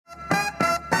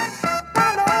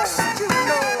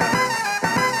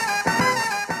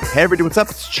Hey everybody, what's up?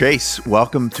 It's Chase.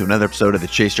 Welcome to another episode of the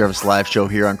Chase Jarvis Live Show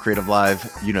here on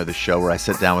CreativeLive. You know the show where I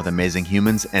sit down with amazing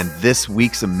humans, and this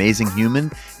week's amazing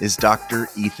human is Dr.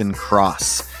 Ethan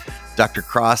Kross. Dr.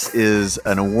 Kross is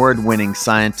an award-winning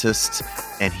scientist,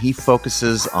 and he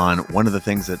focuses on one of the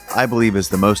things that I believe is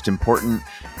the most important,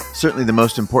 certainly the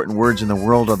most important words in the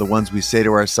world are the ones we say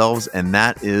to ourselves, and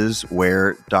that is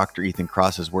where Dr. Ethan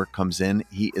Kross's work comes in.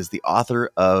 He is the author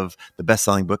of the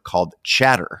best-selling book called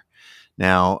Chatter.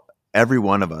 Now, every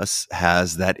one of us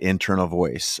has that internal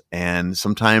voice, and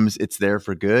sometimes it's there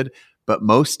for good, but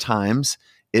most times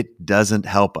it doesn't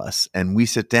help us. And we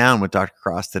sit down with Dr.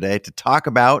 Kross today to talk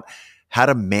about how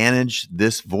to manage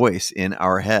this voice in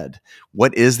our head.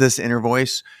 What is this inner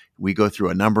voice? We go through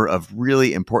a number of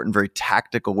really important, very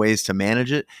tactical ways to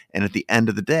manage it. And at the end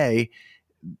of the day,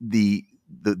 the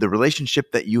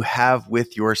relationship that you have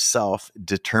with yourself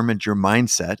determines your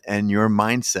mindset, and your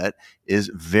mindset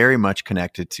is very much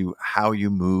connected to how you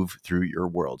move through your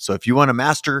world. So if you want to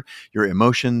master your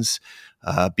emotions,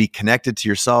 be connected to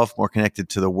yourself, more connected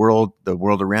to the world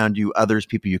around you, others,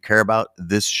 people you care about,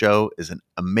 this show is an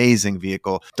amazing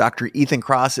vehicle. Dr. Ethan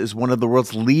Kross is one of the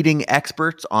world's leading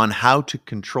experts on how to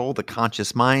control the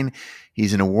conscious mind.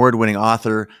 He's an award-winning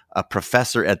author, a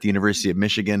professor at the University of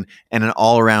Michigan, and an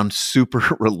all-around super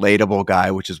relatable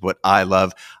guy, which is what I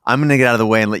love. I'm going to get out of the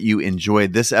way and let you enjoy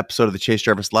this episode of the Chase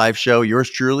Jarvis Live Show, yours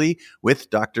truly, with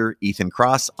Dr. Ethan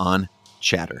Kross on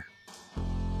Chatter.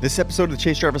 This episode of the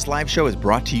Chase Jarvis Live Show is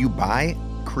brought to you by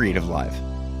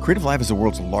CreativeLive. CreativeLive is the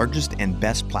world's largest and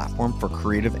best platform for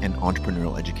creative and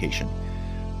entrepreneurial education.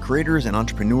 Creators and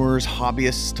entrepreneurs,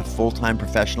 hobbyists to full-time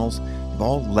professionals have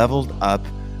all leveled up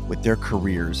with their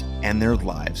careers and their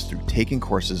lives through taking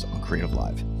courses on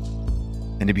CreativeLive.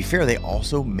 And to be fair, they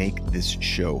also make this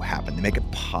show happen. They make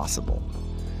it possible.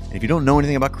 And if you don't know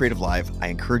anything about CreativeLive, I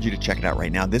encourage you to check it out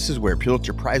right now. This is where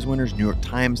Pulitzer Prize winners, New York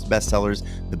Times bestsellers,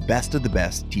 the best of the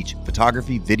best teach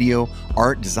photography, video,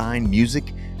 art, design,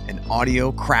 music, and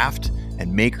audio, craft,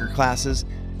 and maker classes,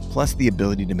 plus the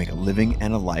ability to make a living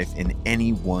and a life in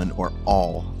any one or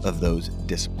all of those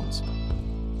disciplines.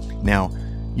 Now,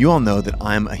 you all know that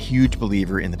I'm a huge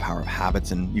believer in the power of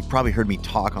habits, and you've probably heard me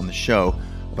talk on the show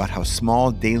about how small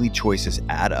daily choices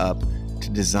add up to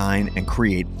design and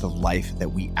create the life that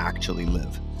we actually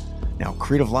live. Now,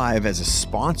 CreativeLive, as a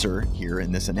sponsor here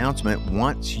in this announcement,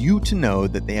 wants you to know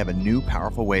that they have a new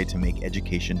powerful way to make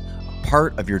education a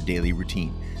part of your daily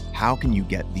routine. How can you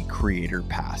get the Creator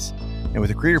Pass? And with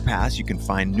the Creator Pass, you can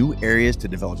find new areas to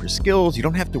develop your skills. You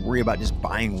don't have to worry about just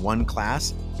buying one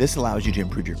class. This allows you to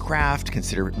improve your craft,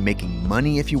 consider making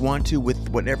money if you want to with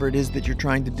whatever it is that you're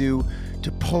trying to do,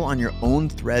 to pull on your own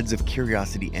threads of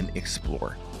curiosity and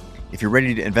explore. If you're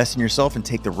ready to invest in yourself and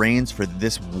take the reins for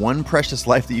this one precious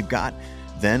life that you've got,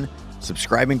 then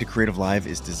subscribing to CreativeLive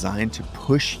is designed to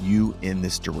push you in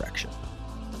this direction.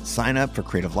 Sign up for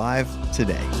CreativeLive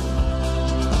today.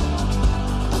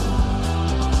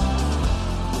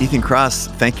 Ethan Kross,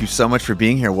 thank you so much for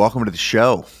being here. Welcome to the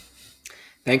show.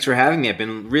 Thanks for having me. I've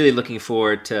been really looking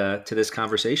forward to this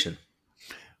conversation.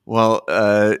 Well,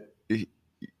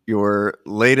 your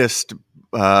latest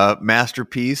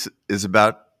masterpiece is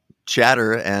about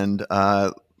Chatter, and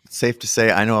safe to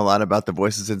say I know a lot about the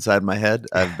voices inside my head.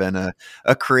 I've been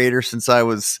a creator since I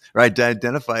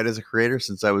identified as a creator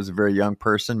since I was a very young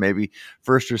person, maybe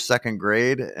first or second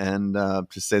grade, and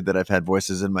to say that I've had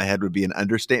voices in my head would be an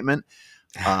understatement.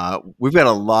 We've got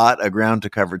a lot of ground to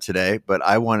cover today, but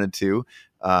I wanted to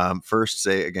first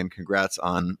say again, congrats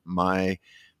on my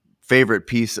favorite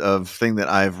piece of thing that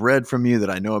I've read from you that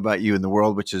I know about you in the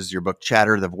world, which is your book,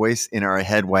 Chatter, The Voice in Our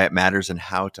Head, Why It Matters and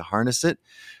How to Harness It.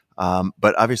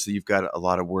 But obviously you've got a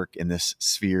lot of work in this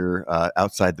sphere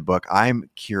outside the book. I'm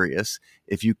curious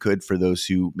if you could, for those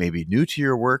who may be new to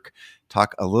your work,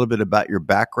 talk a little bit about your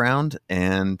background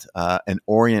and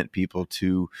orient people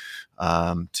to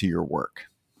your work.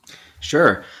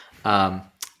 Sure.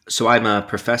 So I'm a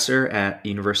professor at the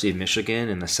University of Michigan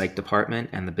in the psych department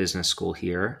and the business school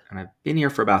here. And I've been here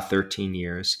for about 13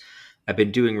 years. I've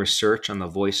been doing research on the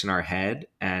voice in our head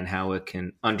and how it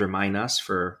can undermine us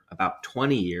for about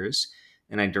 20 years.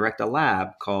 And I direct a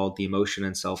lab called the Emotion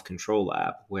and Self-Control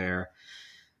Lab, where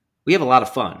we have a lot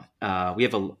of fun. We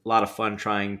have a lot of fun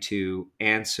trying to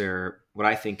answer what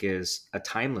I think is a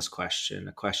timeless question,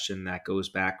 a question that goes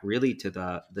back really to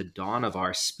the dawn of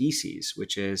our species,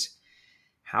 which is,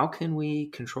 how can we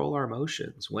control our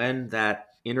emotions when that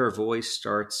inner voice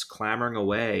starts clamoring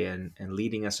away and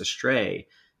leading us astray,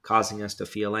 causing us to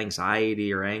feel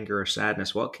anxiety or anger or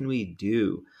sadness? What can we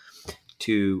do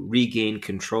to regain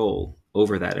control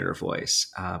over that inner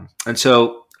voice? And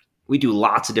so we do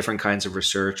lots of different kinds of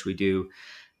research. We do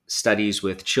studies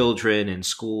with children in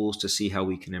schools to see how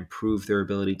we can improve their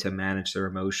ability to manage their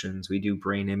emotions. We do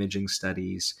brain imaging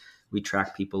studies. We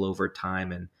track people over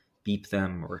time and beep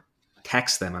them or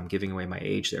text them. I'm giving away my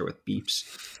age there with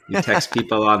beeps. We text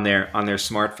people on their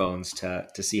smartphones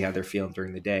to see how they're feeling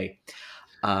during the day.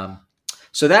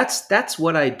 So that's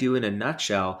what I do in a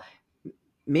nutshell.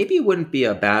 Maybe it wouldn't be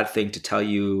a bad thing to tell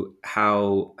you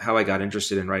how I got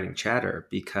interested in writing chatter,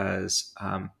 because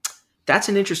that's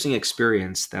an interesting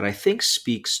experience that I think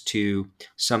speaks to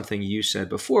something you said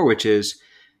before, which is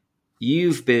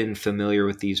you've been familiar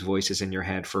with these voices in your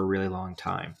head for a really long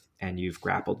time and you've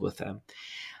grappled with them.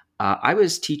 I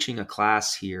was teaching a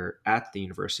class here at the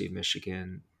University of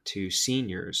Michigan to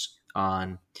seniors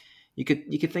on, you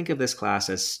could think of this class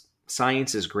as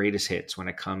science's greatest hits when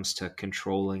it comes to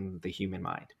controlling the human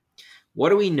mind. What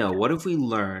do we know? What have we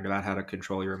learned about how to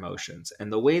control your emotions?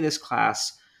 And the way this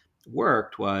class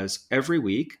worked was every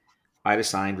week I'd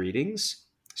assign readings.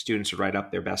 Students would write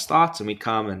up their best thoughts, and we'd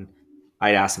come and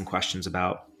I'd ask them questions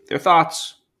about their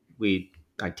thoughts.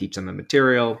 I'd teach them the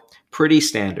material, pretty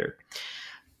standard.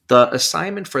 The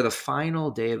assignment for the final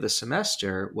day of the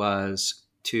semester was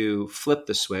to flip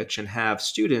the switch and have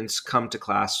students come to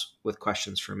class with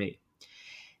questions for me.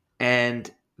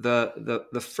 And the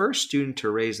first student to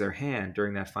raise their hand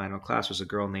during that final class was a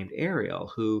girl named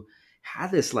Ariel, who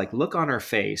had this like look on her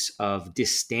face of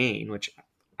disdain, which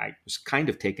I was kind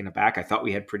of taken aback. I thought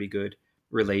we had pretty good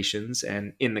relations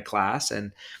and in the class.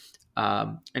 And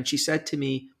she said to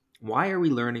me, "Why are we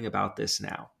learning about this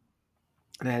now?"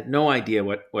 And I had no idea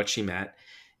what she meant.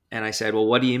 And I said, "Well,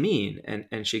 what do you mean?"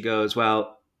 And she goes,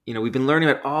 "Well, we've been learning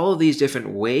about all of these different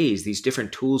ways, these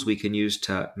different tools we can use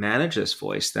to manage this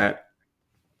voice that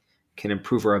can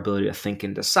improve our ability to think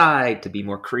and decide, to be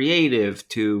more creative,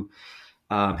 to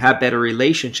have better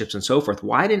relationships and so forth.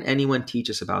 Why didn't anyone teach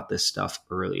us about this stuff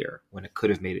earlier when it could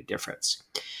have made a difference?"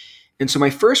 And so my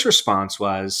first response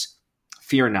was,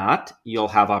 fear not, you'll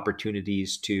have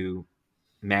opportunities to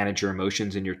manage your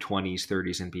emotions in your 20s,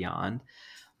 30s, and beyond.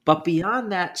 But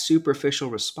beyond that superficial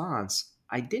response,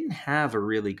 I didn't have a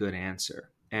really good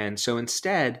answer. And so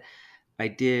instead, I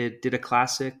did a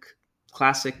classic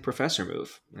professor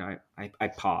move. I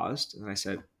paused and I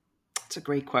said, "That's a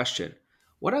great question.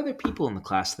 What other people in the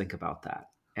class think about that?"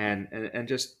 And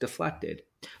just deflected.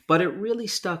 But it really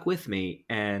stuck with me.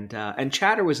 And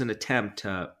Chatter was an attempt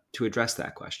to address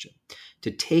that question, to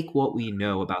take what we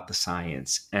know about the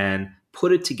science and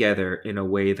put it together in a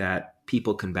way that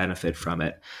people can benefit from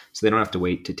it, so they don't have to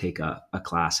wait to take a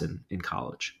class in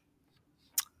college.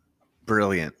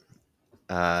 Brilliant.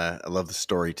 I love the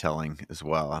storytelling as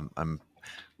well. I'm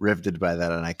riveted by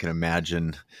that, and I can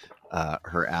imagine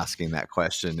her asking that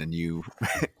question and you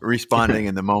responding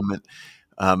in the moment.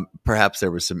 Perhaps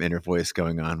there was some inner voice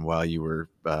going on while you were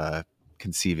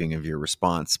conceiving of your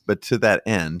response. But to that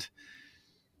end,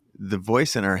 the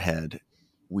voice in our head,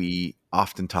 we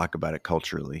often talk about it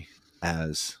culturally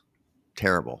as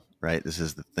terrible, right? This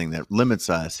is the thing that limits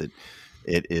us. It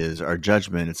is our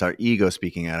judgment. It's our ego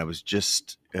speaking out. I was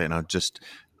just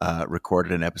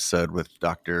recorded an episode with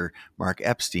Dr. Mark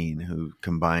Epstein, who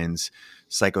combines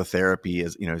psychotherapy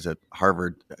as a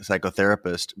Harvard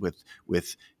psychotherapist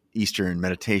with Eastern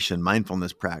meditation,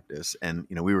 mindfulness practice. And,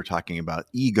 we were talking about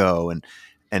ego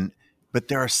but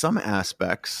there are some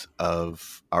aspects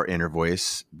of our inner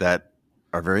voice that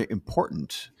are very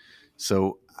important.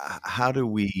 So how do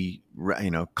we,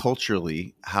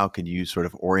 culturally, how can you sort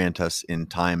of orient us in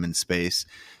time and space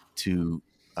to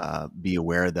be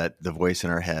aware that the voice in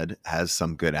our head has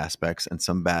some good aspects and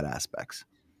some bad aspects?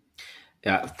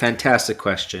 Yeah, fantastic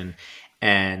question.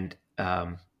 And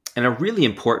a really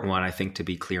important one, I think, to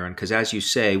be clear on, because as you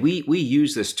say, we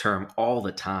use this term all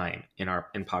the time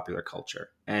in popular culture.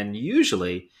 And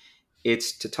usually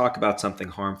it's to talk about something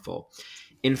harmful.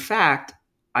 In fact,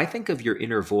 I think of your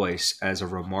inner voice as a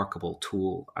remarkable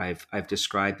tool. I've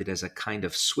described it as a kind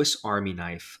of Swiss Army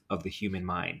knife of the human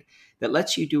mind that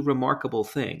lets you do remarkable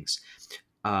things.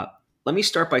 Let me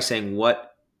start by saying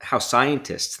how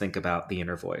scientists think about the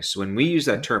inner voice. When we use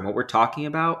that term, what we're talking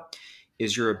about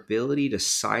is your ability to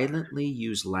silently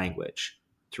use language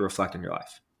to reflect on your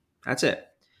life. That's it.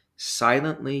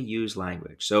 Silently use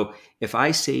language. So if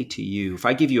I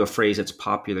give you a phrase that's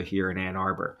popular here in Ann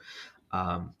Arbor,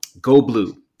 go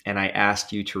blue, and I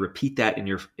asked you to repeat that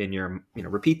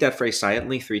repeat that phrase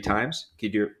silently 3 times.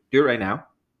 Can you do it right now?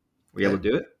 Were you able to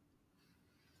do it?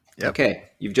 Yep. Okay.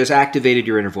 You've just activated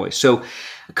your inner voice. So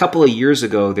a couple of years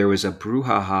ago, there was a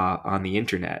brouhaha on the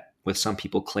internet with some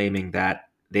people claiming that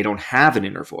they don't have an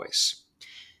inner voice.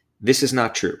 This is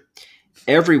not true.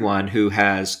 everyone who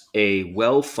has a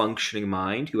well-functioning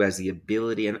mind, who has the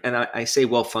ability, and I say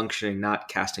well-functioning, not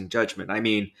casting judgment. I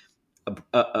mean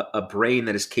a brain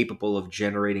that is capable of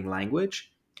generating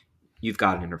language, you've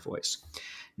got an inner voice.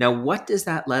 Now, what does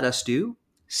that let us do?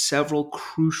 Several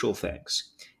crucial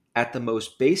things. At the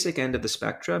most basic end of the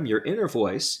spectrum, your inner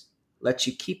voice lets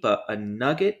you keep a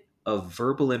nugget of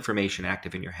verbal information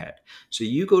active in your head. So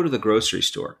you go to the grocery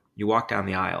store, you walk down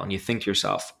the aisle, and you think to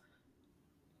yourself,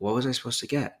 what was I supposed to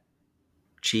get?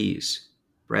 Cheese,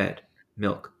 bread,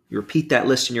 milk. You repeat that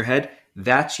list in your head.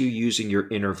 That's you using your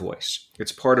inner voice.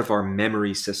 It's part of our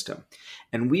memory system.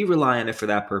 And we rely on it for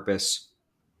that purpose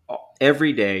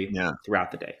every day Yeah.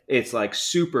 throughout the day. It's like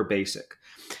super basic.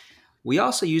 We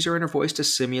also use our inner voice to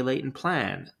simulate and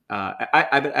plan.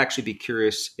 I would actually be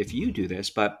curious if you do this,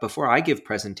 but before I give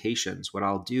presentations, what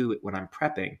I'll do when I'm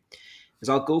prepping is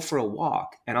I'll go for a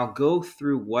walk and I'll go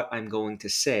through what I'm going to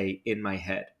say in my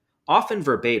head. Often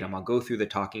verbatim, I'll go through the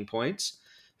talking points,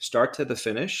 start to the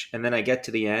finish, and then I get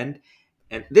to the end.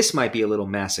 And this might be a little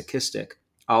masochistic.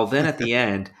 I'll then at the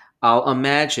end, I'll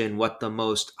imagine what the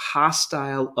most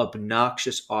hostile,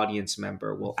 obnoxious audience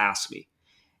member will ask me.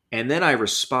 And then I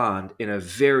respond in a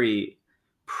very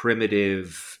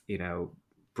primitive,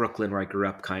 Brooklyn where I grew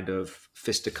up kind of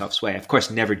fisticuffs way. Of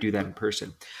course, never do that in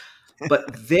person.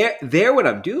 But there, what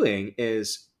I'm doing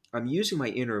is I'm using my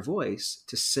inner voice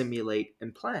to simulate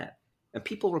and plan. And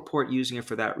people report using it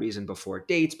for that reason before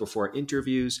dates, before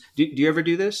interviews. Do you ever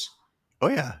do this? Oh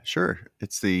yeah, sure.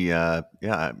 It's the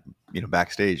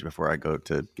backstage before I go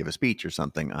to give a speech or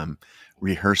something, I'm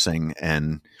rehearsing,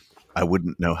 and I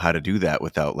wouldn't know how to do that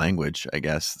without language, I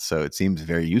guess. So it seems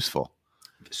very useful.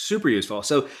 Super useful.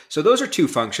 So those are two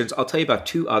functions. I'll tell you about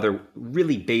two other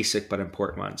really basic but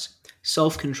important ones.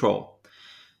 Self-control.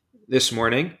 This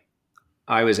morning,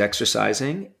 I was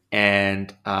exercising,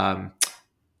 and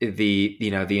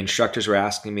the instructors were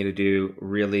asking me to do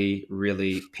really,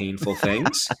 really painful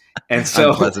things, and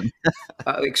so Unpleasant.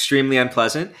 extremely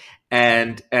unpleasant.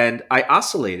 And I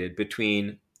oscillated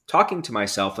between talking to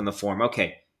myself in the form,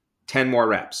 okay, 10 more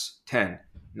reps, 10,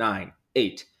 9,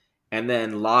 8, and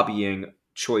then lobbying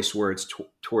choice words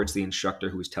towards the instructor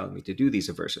who was telling me to do these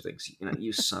aversive things.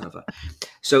 You son of a.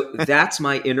 So that's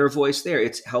my inner voice there.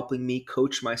 It's helping me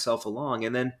coach myself along.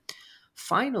 And then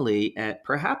finally, and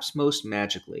perhaps most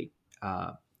magically,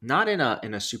 not in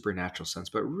a supernatural sense,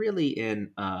 but really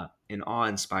in an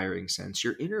awe-inspiring sense,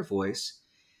 your inner voice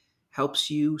helps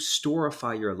you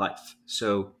storify your life.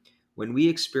 So when we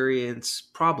experience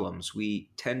problems, we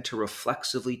tend to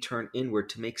reflexively turn inward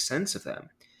to make sense of them.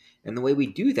 And the way we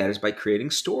do that is by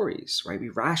creating stories, right? We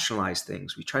rationalize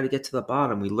things. We try to get to the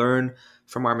bottom. We learn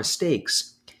from our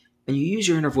mistakes. And you use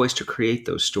your inner voice to create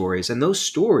those stories. And those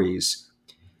stories,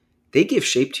 they give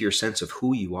shape to your sense of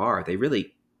who you are. They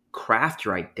really craft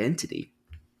your identity.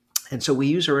 And so we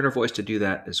use our inner voice to do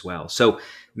that as well. So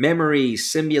memory,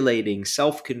 simulating,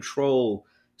 self-control,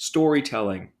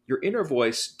 storytelling, your inner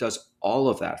voice does all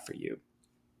of that for you.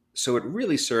 So it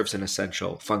really serves an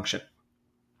essential function.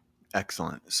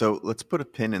 Excellent. So let's put a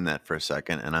pin in that for a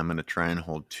second, and I'm going to try and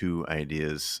hold two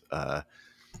ideas,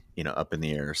 up in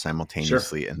the air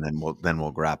simultaneously, Sure. and then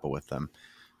we'll grapple with them.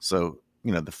 So,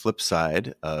 the flip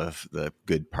side of the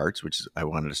good parts, which is I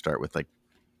wanted to start with,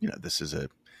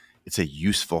 it's a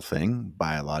useful thing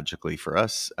biologically for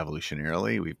us,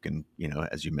 evolutionarily. We can,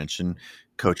 as you mentioned,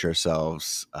 coach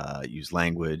ourselves, use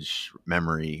language,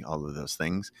 memory, all of those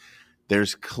things.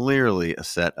 There's clearly a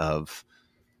set of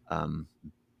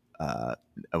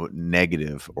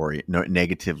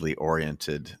negatively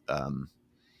oriented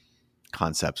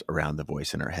concepts around the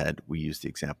voice in our head. We use the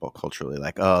example culturally,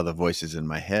 like, oh, the voice is in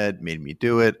my head, made me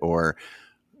do it, or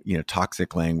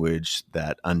toxic language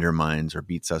that undermines or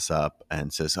beats us up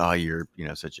and says, oh, you're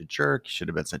such a jerk. You should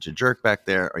have been such a jerk back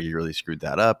there, or you really screwed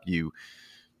that up. You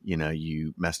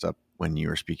messed up when you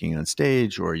were speaking on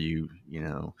stage, or you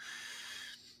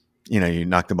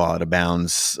knocked the ball out of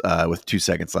bounds with 2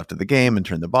 seconds left of the game and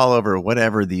turned the ball over, or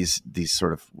whatever these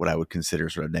sort of what I would consider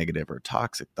sort of negative or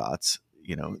toxic thoughts.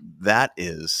 That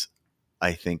is,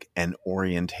 I think, an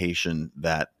orientation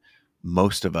that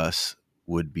most of us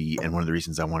would be. And one of the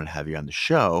reasons I wanted to have you on the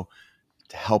show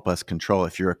to help us control,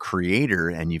 if you're a creator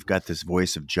and you've got this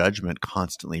voice of judgment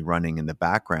constantly running in the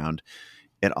background,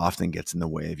 it often gets in the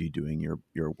way of you doing your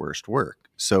worst work.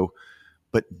 So,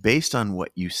 but based on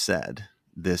what you said,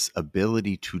 this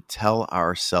ability to tell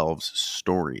ourselves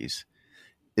stories,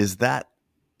 is that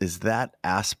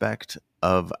aspect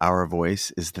of our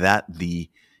voice, is that the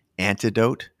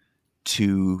antidote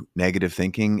to negative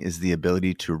thinking, is the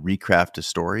ability to recraft a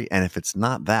story? And if it's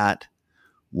not that,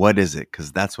 what is it?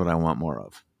 Because that's what I want more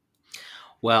of.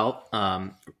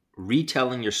 Well,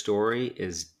 retelling your story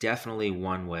is definitely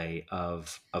one way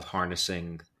of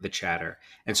harnessing the chatter.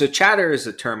 And so chatter is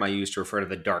a term I use to refer to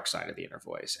the dark side of the inner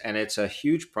voice. And it's a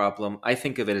huge problem. I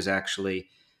think of it as actually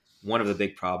one of the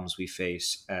big problems we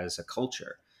face as a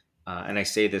culture. And I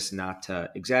say this not to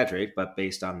exaggerate, but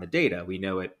based on the data, we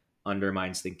know it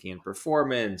undermines thinking and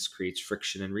performance, creates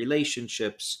friction in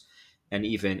relationships, and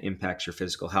even impacts your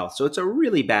physical health. So it's a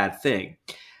really bad thing.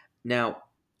 Now,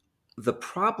 the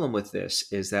problem with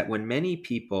this is that when many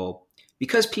people,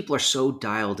 because people are so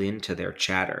dialed into their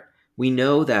chatter, we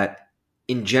know that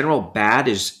in general, bad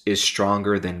is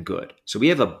stronger than good. So we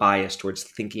have a bias towards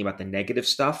thinking about the negative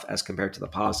stuff as compared to the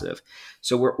positive.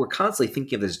 So we're constantly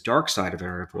thinking of this dark side of our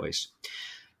inner voice.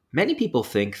 Many people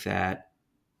think that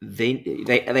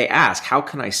they ask, how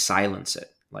can I silence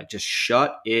it? Like, just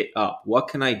shut it up. What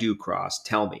can I do, Kross?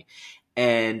 Tell me.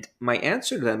 And my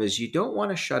answer to them is you don't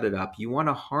want to shut it up. You want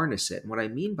to harness it. And what I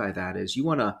mean by that is you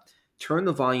want to turn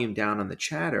the volume down on the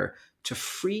chatter to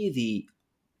free the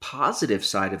positive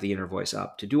side of the inner voice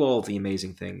up to do all of the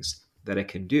amazing things that it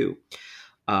can do.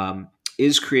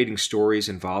 Is creating stories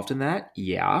involved in that?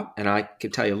 Yeah. And I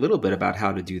can tell you a little bit about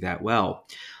how to do that well.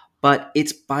 But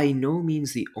it's by no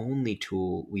means the only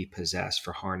tool we possess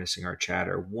for harnessing our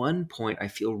chatter. One point I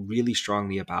feel really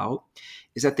strongly about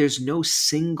is that there's no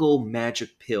single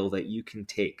magic pill that you can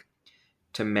take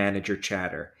to manage your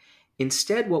chatter.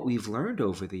 Instead, what we've learned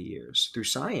over the years through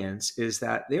science is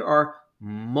that there are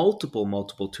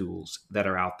multiple tools that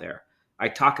are out there. I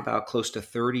talk about close to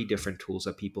 30 different tools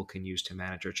that people can use to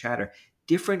manage their chatter.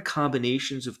 Different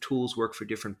combinations of tools work for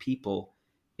different people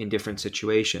in different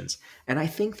situations. And I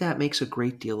think that makes a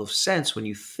great deal of sense when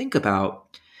you think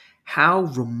about how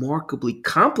remarkably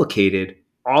complicated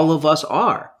all of us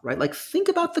are, right? Like, think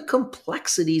about the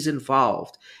complexities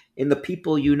involved in the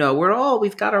people you know.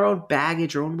 We've got our own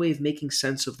baggage, our own way of making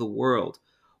sense of the world.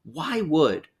 Why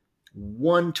would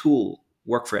one tool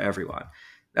work for everyone?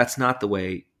 That's not the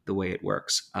way it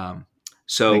works.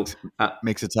 So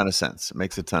Makes a ton of sense.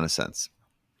 Makes a ton of sense.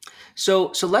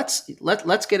 So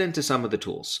let's get into some of the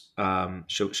tools.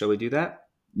 Shall we do that?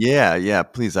 Yeah,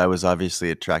 please. I was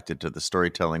obviously attracted to the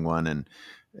storytelling one, and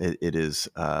it is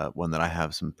one that I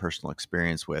have some personal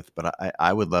experience with. But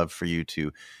I would love for you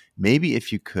to, maybe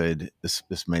if you could,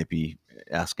 this might be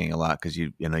asking a lot because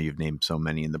you've named so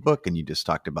many in the book, and you just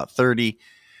talked about 30.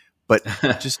 But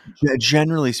just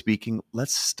generally speaking,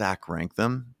 let's stack rank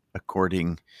them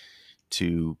according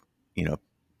to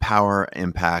power,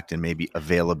 impact, and maybe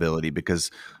availability,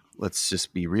 because let's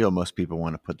just be real. Most people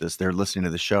want to put this, they're listening to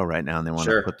the show right now and they want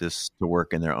to put this to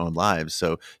work in their own lives.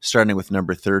 So starting with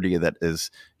number 30, that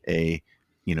is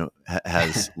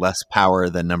has less power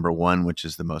than number 1, which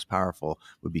is the most powerful,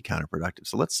 would be counterproductive.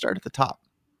 So let's start at the top.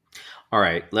 All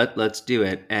right, let's do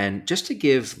it. And just to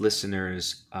give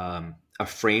listeners a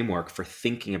framework for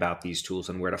thinking about these tools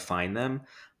and where to find them,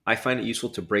 I find it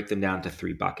useful to break them down to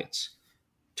 3 buckets.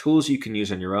 Tools you can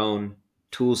use on your own,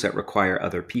 tools that require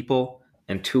other people,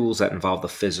 and tools that involve the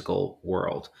physical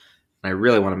world. And I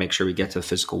really want to make sure we get to the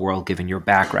physical world, given your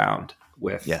background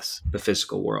with the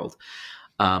physical world.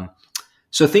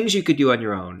 So things you could do on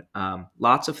your own,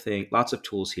 lots of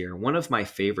tools here. One of my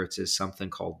favorites is something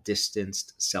called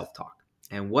distanced self-talk.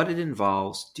 And what it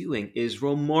involves doing is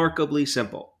remarkably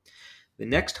simple. The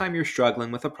next time you're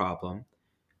struggling with a problem,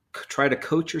 try to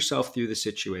coach yourself through the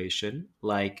situation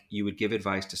like you would give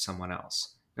advice to someone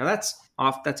else. Now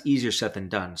that's easier said than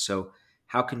done. So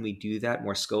how can we do that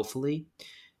more skillfully?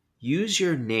 Use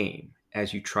your name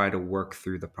as you try to work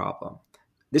through the problem.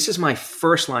 This is my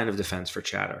first line of defense for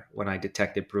chatter when I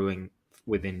detect it brewing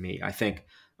within me. I think,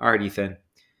 all right, Ethan,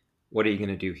 what are you going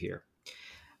to do here?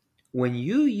 When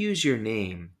you use your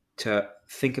name to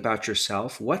think about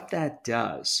yourself, what that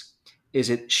does is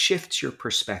it shifts your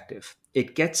perspective.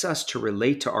 It gets us to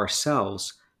relate to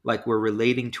ourselves like we're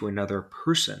relating to another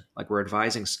person, like we're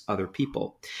advising other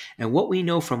people. And what we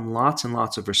know from lots and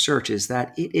lots of research is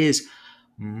that it is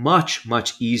much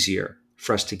easier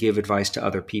for us to give advice to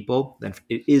other people than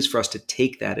it is for us to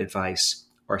take that advice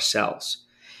ourselves.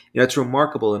 It's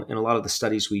remarkable in a lot of the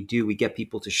studies we do, we get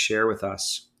people to share with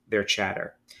us their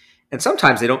chatter. And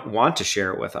sometimes they don't want to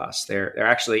share it with us. They're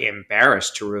actually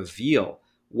embarrassed to reveal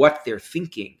what they're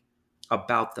thinking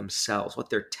about themselves, what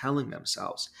they're telling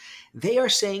themselves. They are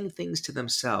saying things to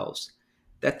themselves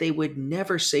that they would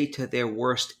never say to their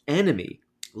worst enemy,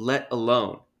 let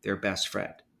alone their best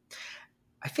friend.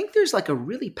 I think there's like a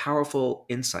really powerful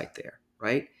insight there,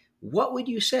 right? What would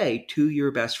you say to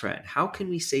your best friend? How can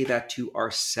we say that to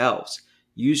ourselves?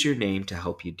 Use your name to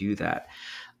help you do that.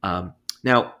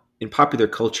 Now, in popular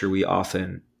culture, we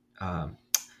often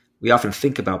We often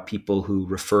think about people who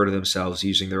refer to themselves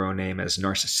using their own name as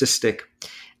narcissistic,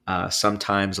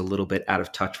 sometimes a little bit out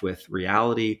of touch with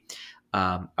reality.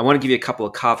 I want to give you a couple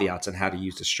of caveats on how to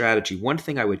use the strategy. One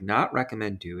thing I would not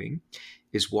recommend doing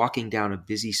is walking down a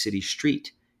busy city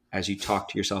street as you talk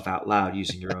to yourself out loud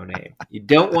using your own name. You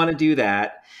don't want to do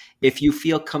that. If you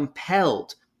feel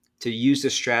compelled to use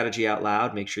this strategy out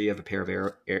loud, make sure you have a pair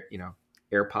of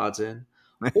AirPods in,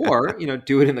 or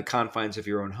do it in the confines of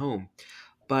your own home.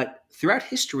 But throughout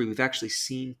history, we've actually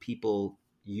seen people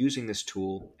using this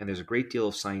tool, and there's a great deal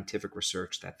of scientific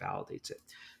research that validates it.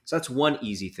 So that's one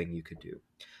easy thing you could do.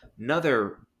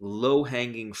 Another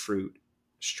low-hanging fruit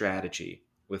strategy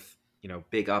with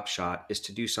big upshot is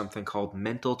to do something called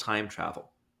mental time travel.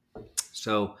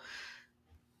 So,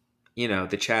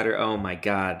 the chatter, oh my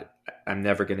God, I'm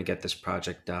never going to get this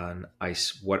project done.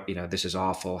 This is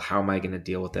awful. How am I going to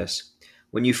deal with this?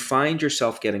 When you find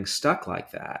yourself getting stuck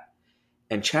like that,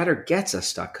 and chatter gets us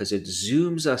stuck because it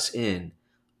zooms us in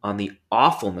on the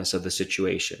awfulness of the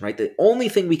situation, right? The only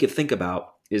thing we could think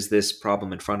about is this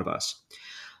problem in front of us.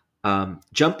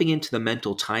 Jumping into the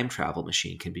mental time travel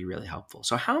machine can be really helpful.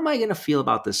 So how am I going to feel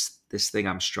about this thing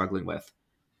I'm struggling with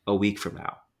a week from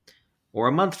now, or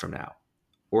a month from now,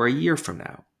 or a year from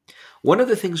now? One of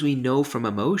the things we know from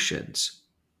emotions,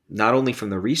 not only from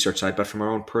the research side, but from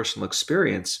our own personal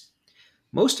experience,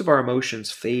 most of our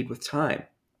emotions fade with time,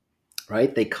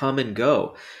 right? They come and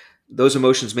go. Those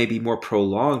emotions may be more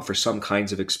prolonged for some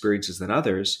kinds of experiences than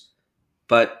others,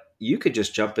 but you could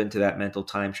just jump into that mental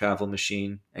time travel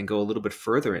machine and go a little bit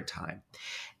further in time.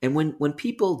 And when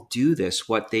people do this,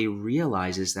 what they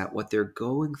realize is that what they're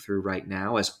going through right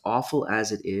now, as awful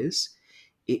as it is,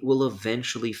 it will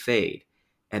eventually fade.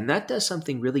 And that does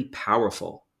something really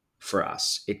powerful for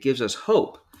us. It gives us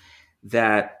hope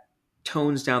that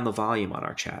tones down the volume on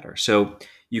our chatter. So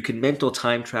you can mental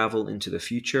time travel into the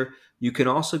future. You can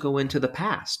also go into the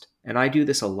past. And I do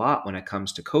this a lot when it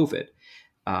comes to COVID.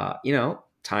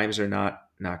 Times are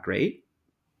not great,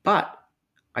 but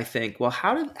I think, well,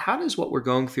 how does what we're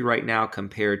going through right now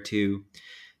compare to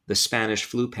the Spanish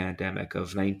flu pandemic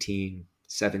of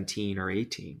 1917 or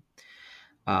 18?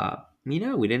 We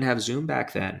didn't have Zoom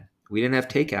back then. We didn't have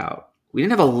takeout. We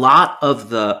didn't have a lot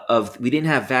we didn't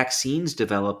have vaccines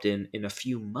developed in a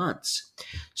few months.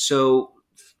 So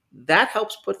that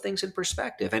helps put things in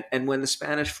perspective. And when the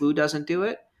Spanish flu doesn't do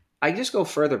it, I just go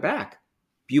further back.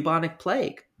 Bubonic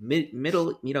plague,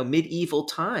 medieval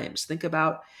times. Think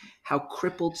about how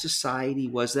crippled society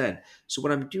was then. So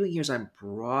what I'm doing here is I'm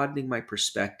broadening my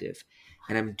perspective,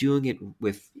 and I'm doing it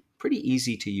with pretty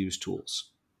easy to use tools.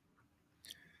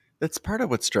 That's part of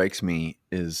what strikes me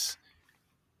is,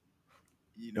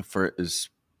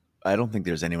 I don't think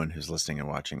there's anyone who's listening and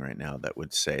watching right now that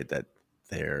would say that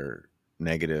their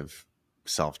negative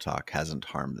self-talk hasn't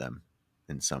harmed them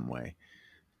in some way.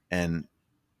 And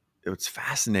it's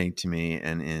fascinating to me,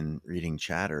 and in reading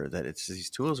chatter, that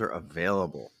these tools are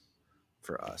available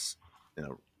for us.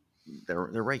 They're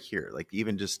right here. Like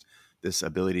even just this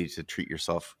ability to treat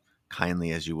yourself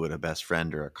kindly as you would a best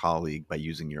friend or a colleague by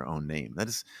using your own name. That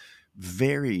is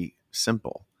very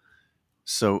simple.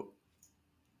 So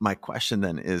my question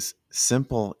then is,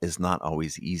 simple is not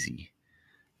always easy.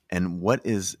 And what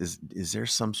is there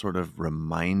some sort of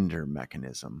reminder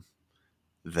mechanism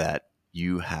that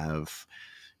you have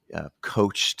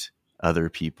coached other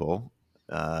people,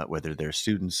 whether they're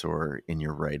students or in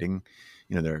your writing?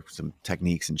 There are some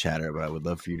techniques in chatter, but I would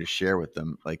love for you to share with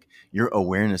them, like your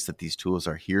awareness that these tools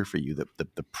are here for you,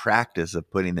 the practice of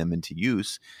putting them into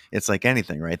use. It's like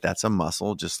anything, right? That's a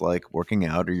muscle, just like working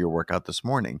out or your workout this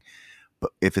morning.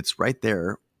 But if it's right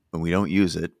there and we don't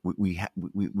use it, we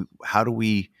how do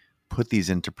we put these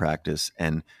into practice?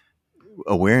 And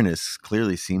awareness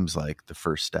clearly seems like the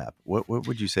first step. What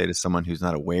would you say to someone who's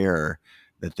not aware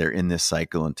that they're in this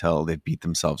cycle until they beat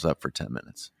themselves up for 10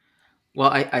 minutes? Well,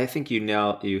 I think you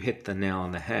hit the nail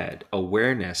on the head.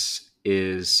 Awareness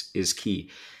is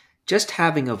key. Just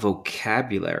having a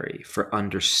vocabulary for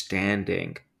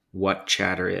understanding what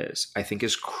chatter is, I think,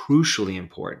 is crucially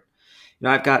important.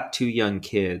 I've got 2 young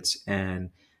kids, and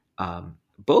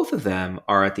both of them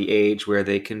are at the age where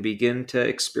they can begin to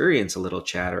experience a little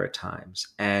chatter at times.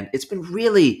 And it's been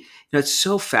really, it's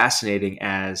so fascinating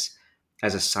as a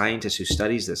scientist who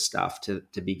studies this stuff to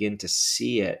begin to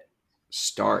see it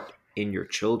start in your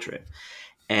children.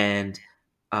 And,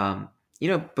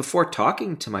 before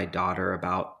talking to my daughter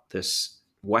about this,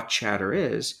 what chatter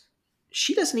is,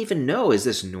 she doesn't even know, is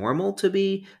this normal to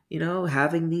be,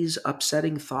 having these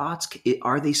upsetting thoughts?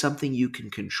 Are they something you can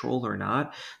control or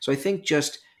not? So I think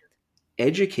just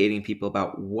educating people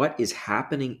about what is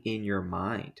happening in your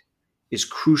mind is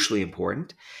crucially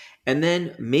important. and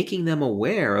then making them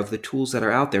aware of the tools that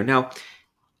are out there. Now,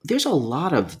 there's a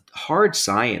lot of hard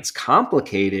science,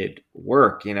 complicated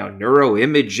work,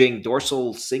 neuroimaging,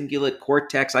 dorsal cingulate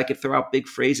cortex. I could throw out big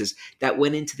phrases that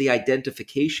went into the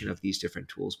identification of these different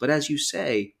tools. But as you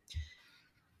say,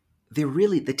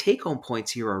 the take home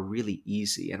points here are really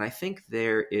easy. And I think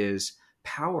there is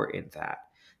power in that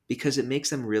because it makes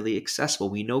them really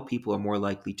accessible. We know people are more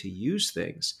likely to use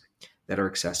things that are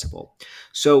accessible.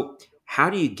 So, how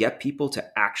do you get people to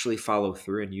actually follow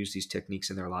through and use these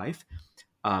techniques in their life?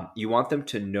 You want them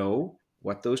to know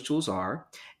what those tools are,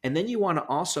 and then you want to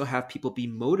also have people be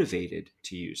motivated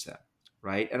to use them,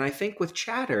 right? And I think with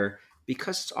chatter,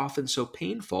 because it's often so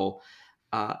painful,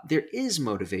 there is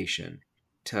motivation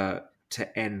to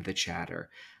end the chatter.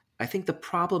 I think the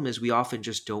problem is we often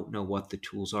just don't know what the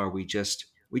tools are. We just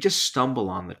stumble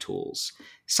on the tools.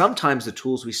 Sometimes the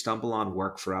tools we stumble on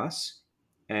work for us,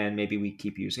 and maybe we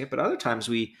keep using it. But other times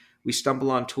we stumble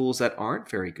on tools that aren't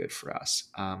very good for us.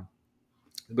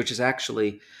 Which is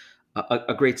actually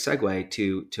a great segue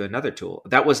to another tool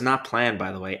that was not planned,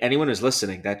 by the way. Anyone who's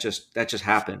listening, that just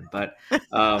happened. But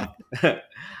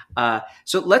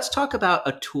so let's talk about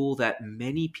a tool that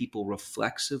many people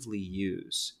reflexively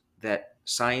use that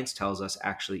science tells us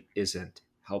actually isn't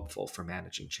helpful for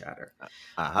managing chatter.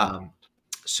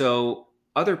 So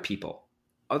other people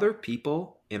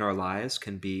in our lives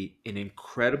can be an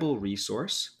incredible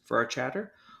resource for our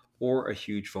chatter or a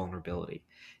huge vulnerability.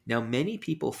 Now, many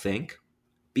people think,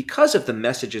 because of the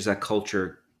messages that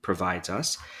culture provides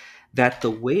us, that the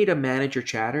way to manage your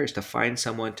chatter is to find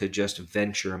someone to just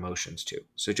vent your emotions to.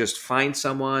 So just find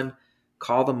someone,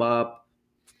 call them up,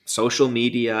 social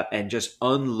media, and just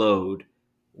unload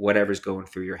whatever's going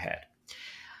through your head.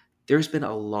 There's been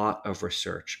a lot of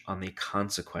research on the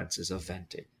consequences of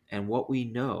venting. And what we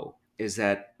know is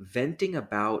that venting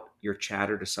about your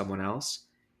chatter to someone else,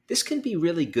 this can be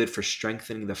really good for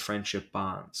strengthening the friendship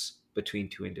bonds between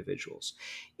two individuals.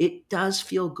 It does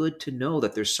feel good to know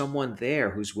that there's someone there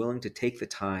who's willing to take the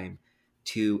time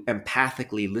to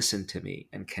empathically listen to me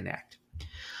and connect.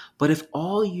 But if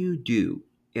all you do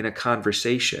in a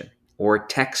conversation or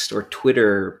text or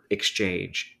Twitter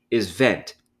exchange is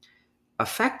vent,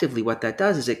 effectively what that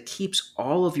does is it keeps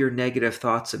all of your negative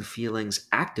thoughts and feelings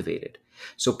activated.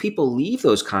 So people leave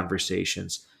those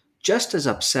conversations just as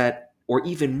upset or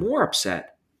even more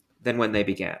upset than when they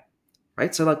began,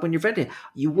 right? So like when you're venting,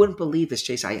 you wouldn't believe this,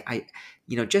 Chase. I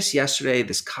just yesterday,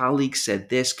 this colleague said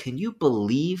this. Can you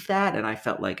believe that? And I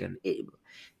felt like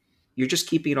you're just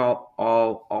keeping it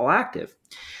all active.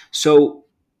 So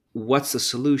what's the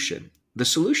solution? The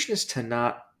solution is to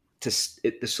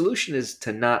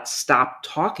not stop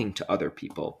talking to other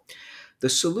people. The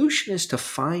solution is to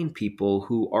find people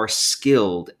who are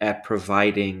skilled at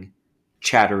providing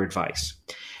chatter advice.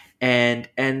 And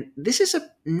this is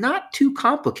not too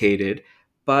complicated,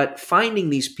 but finding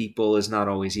these people is not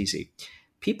always easy.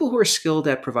 People who are skilled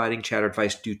at providing chatter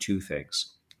advice do two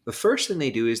things. The first thing they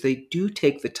do is they do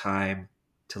take the time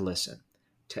to listen,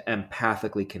 to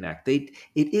empathically connect. It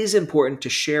is important to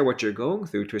share what you're going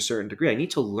through to a certain degree. I need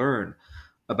to learn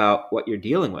about what you're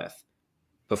dealing with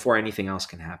before anything else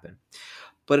can happen.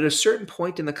 But at a certain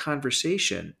point in the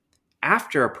conversation,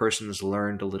 after a person has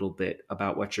learned a little bit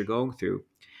about what you're going through,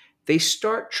 they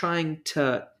start trying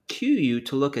to cue you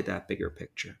to look at that bigger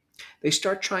picture. They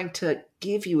start trying to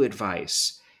give you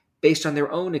advice based on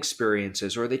their own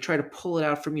experiences, or they try to pull it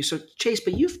out from you. So, Chase,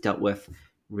 but you've dealt with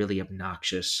really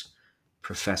obnoxious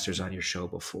professors on your show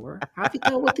before. How have you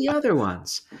dealt with the other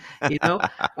ones?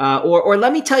 Or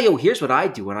let me tell you, here's what I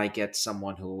do when I get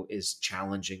someone who is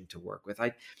challenging to work with.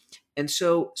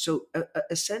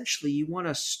 Essentially, you want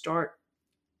to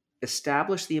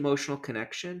establish the emotional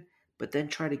connection, but then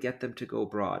try to get them to go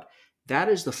broad. That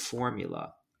is the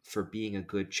formula for being a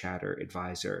good chatter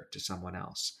advisor to someone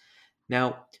else.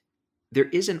 Now, there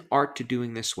is an art to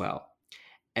doing this well.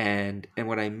 And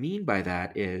what I mean by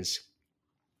that is,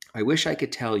 I wish I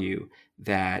could tell you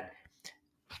that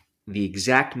the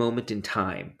exact moment in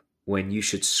time when you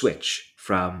should switch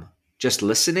from just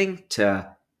listening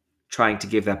to trying to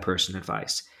give that person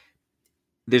advice.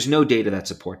 There's no data that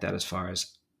support that as far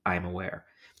as I'm aware.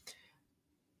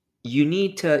 You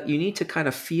need to kind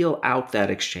of feel out that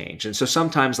exchange. And so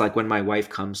sometimes, like when my wife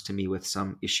comes to me with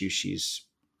some issue she's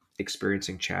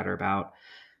experiencing chatter about,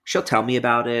 she'll tell me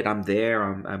about it. I'm there.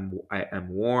 I'm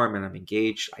warm and I'm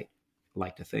engaged. I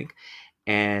like to think.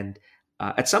 And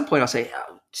at some point I'll say,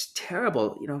 oh, it's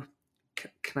terrible.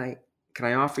 Can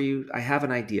I offer you, I have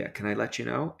an idea. Can I let you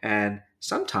know? And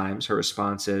sometimes her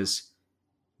response is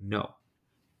no.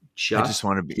 I just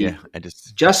want to be,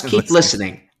 just keep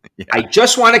listening. I Yeah.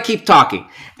 just want to keep talking.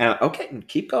 And okay,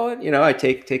 keep going. I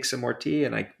take some more tea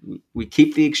and we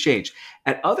keep the exchange.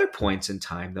 At other points in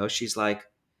time, though, she's like,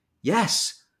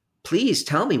 yes, please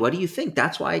tell me, what do you think?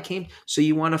 That's why I came. So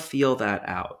you want to feel that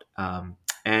out.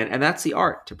 And that's the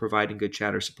art to providing good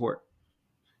chatter support.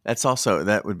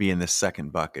 That would be in the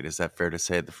second bucket. Is that fair to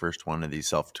say? The first one of these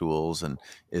self tools, and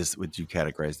would you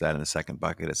categorize that in the second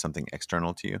bucket as something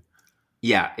external to you?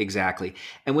 Yeah, exactly.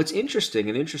 And what's interesting,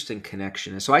 an interesting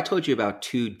connection is, so I told you about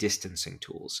two distancing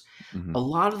tools. Hmm. A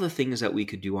lot of the things that we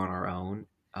could do on our own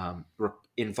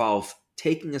involve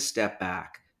taking a step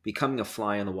back, becoming a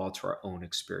fly on the wall to our own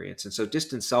experience. And so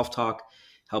distance self-talk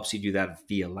helps you do that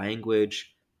via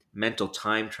language. Mental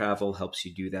time travel helps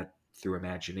you do that through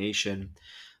imagination.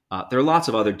 There are lots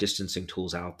of other distancing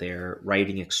tools out there.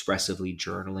 Writing expressively,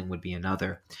 journaling would be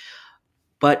another.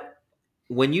 But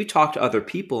when you talk to other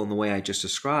people in the way I just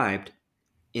described,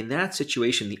 in that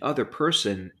situation, the other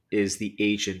person is the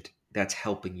agent that's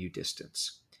helping you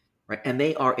distance, right? And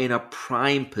they are in a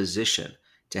prime position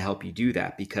to help you do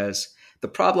that because the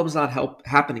problem's not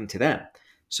happening to them.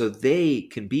 So they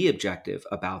can be objective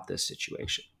about this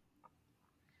situation.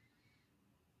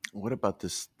 What about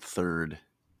this third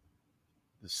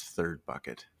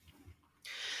bucket?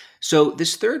 So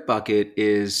this third bucket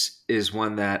is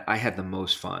one that I had the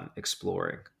most fun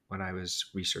exploring when I was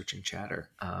researching chatter.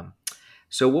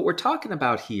 So what we're talking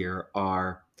about here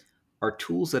are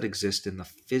tools that exist in the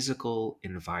physical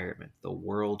environment, the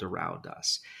world around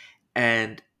us.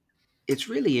 And it's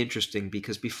really interesting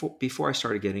because before I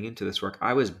started getting into this work,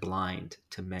 I was blind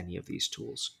to many of these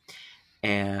tools.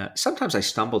 And sometimes I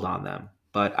stumbled on them,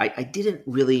 but I didn't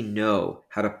really know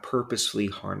how to purposefully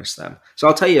harness them. So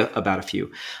I'll tell you about a few.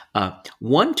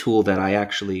 One tool that I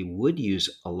actually would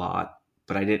use a lot,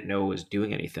 but I didn't know was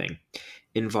doing anything,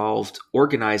 involved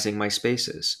organizing my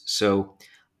spaces. So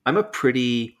I'm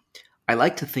I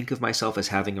like to think of myself as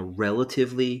having a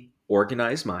relatively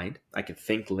organized mind. I can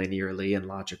think linearly and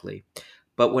logically.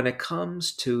 But when it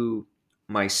comes to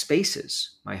my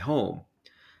spaces, my home,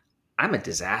 I'm a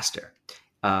disaster.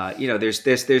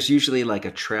 There's usually like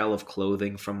a trail of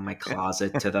clothing from my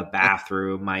closet to the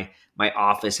bathroom. My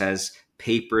office has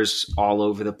papers all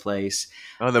over the place.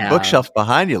 Oh, the Um, bookshelf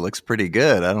behind you looks pretty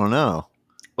good. I don't know.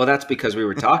 well, that's because we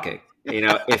were talking.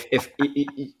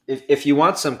 If you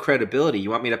want some credibility, you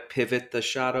want me to pivot the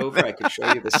shot over. I could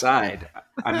show you the side.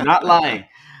 I'm not lying.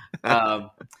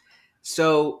 Um,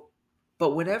 so,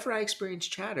 but whenever I experience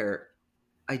chatter,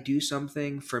 I do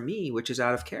something for me which is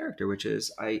out of character, which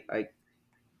is I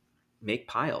make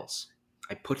piles.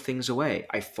 I put things away.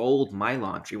 I fold my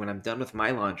laundry. When I'm done with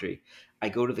my laundry, I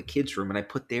go to the kids' room and I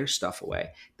put their stuff away.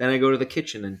 Then I go to the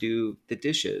kitchen and do the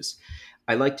dishes.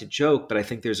 I like to joke, but I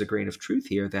think there's a grain of truth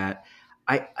here that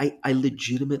I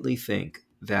legitimately think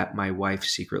that my wife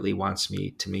secretly wants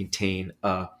me to maintain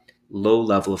a low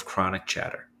level of chronic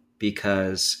chatter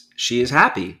because she is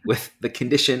happy with the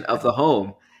condition of the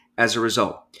home as a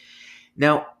result.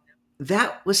 Now,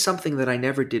 that was something that I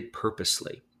never did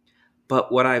purposely.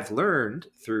 But what I've learned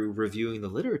through reviewing the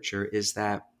literature is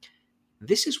that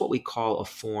this is what we call a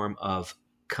form of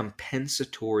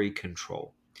compensatory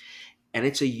control. And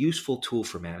it's a useful tool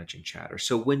for managing chatter.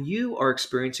 So when you are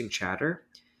experiencing chatter,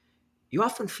 you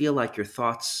often feel like your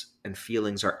thoughts and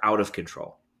feelings are out of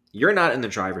control. You're not in the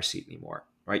driver's seat anymore,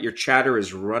 right? Your chatter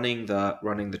is running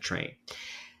the train.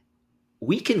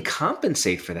 We can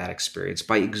compensate for that experience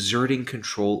by exerting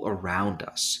control around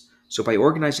us. So by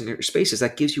organizing your spaces,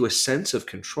 that gives you a sense of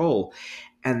control.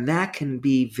 And that can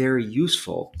be very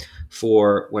useful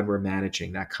for when we're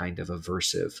managing that kind of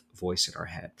aversive voice in our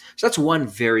head. So that's one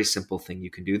very simple thing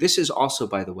you can do. This is also,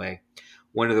 by the way,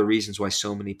 one of the reasons why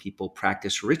so many people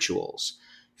practice rituals.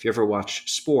 If you ever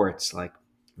watch sports, like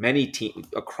many teams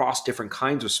across different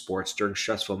kinds of sports during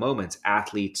stressful moments,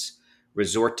 athletes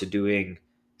resort to doing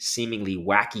seemingly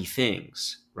wacky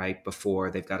things right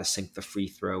before they've got to sink the free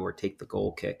throw or take the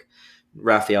goal kick.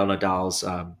 Rafael Nadal's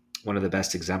one of the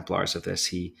best exemplars of this.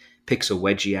 He picks a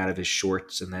wedgie out of his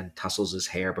shorts and then tussles his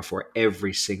hair before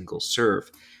every single serve.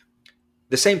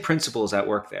 The same principle is at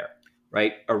work there,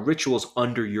 right? A ritual's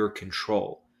under your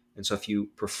control. And so if you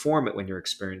perform it when you're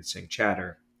experiencing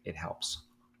chatter, it helps.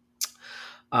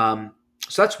 So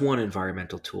that's one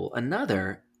environmental tool.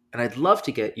 Another, and I'd love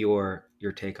to get your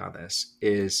take on this,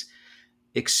 is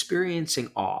experiencing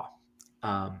awe.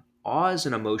 Awe is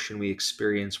an emotion we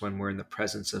experience when we're in the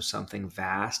presence of something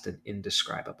vast and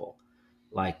indescribable,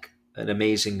 like an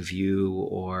amazing view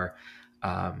or,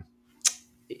 a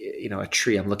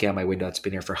tree. I'm looking out my window. It's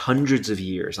been here for hundreds of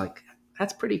years. Like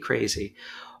that's pretty crazy.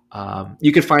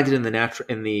 You can find it in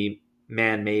the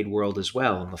man-made world as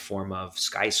well, in the form of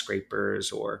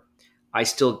skyscrapers, or I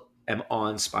still am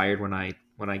awe-inspired when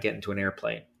I get into an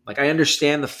airplane. Like, I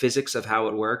understand the physics of how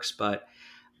it works, but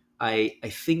I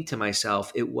think to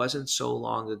myself, it wasn't so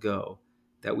long ago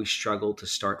that we struggled to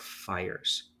start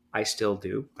fires. I still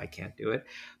do. I can't do it.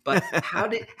 But how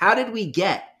did we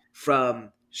get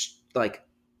from like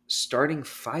starting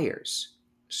fires,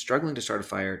 struggling to start a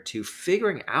fire, to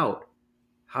figuring out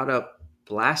how to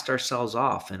blast ourselves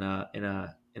off in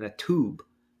a tube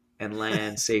and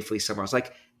land safely somewhere else?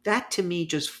 Like, that to me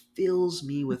just fills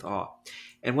me with awe.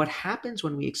 And what happens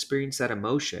when we experience that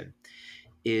emotion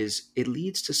is it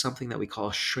leads to something that we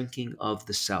call shrinking of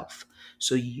the self.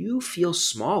 So you feel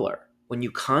smaller when you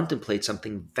contemplate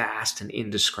something vast and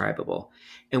indescribable.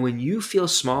 And when you feel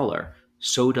smaller,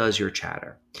 so does your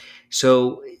chatter.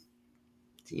 So,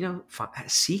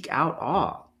 seek out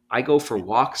awe. I go for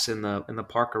walks in the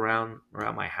park around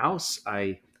my house.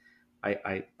 I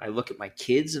look at my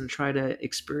kids and try to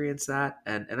experience that,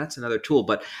 and that's another tool.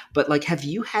 But like, have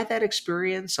you had that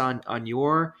experience on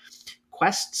your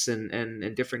quests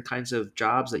and different kinds of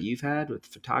jobs that you've had with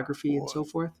photography and so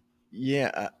forth?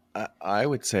 Yeah, I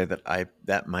would say that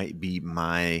that might be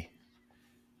my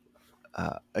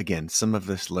again, some of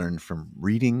this learned from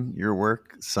reading your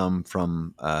work, some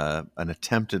from an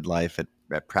attempted life at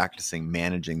practicing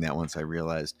managing that. Once I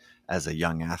realized as a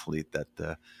young athlete that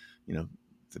the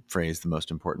phrase, the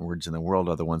most important words in the world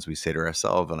are the ones we say to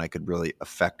ourselves. And I could really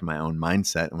affect my own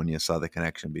mindset. And when you saw the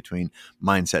connection between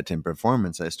mindset and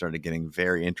performance, I started getting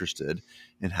very interested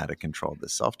in how to control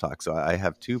this self-talk. So I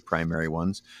have two primary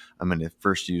ones. I'm going to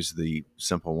first use the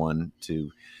simple one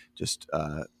to just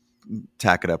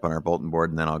tack it up on our bulletin board.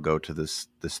 And then I'll go to this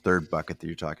third bucket that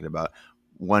you're talking about.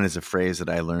 One is a phrase that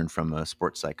I learned from a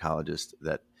sports psychologist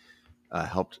that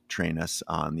helped train us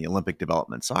on the Olympic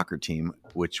development soccer team,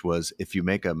 which was, if you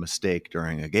make a mistake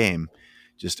during a game,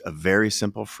 just a very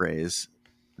simple phrase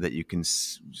that you can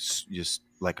just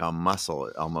like a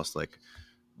muscle, almost like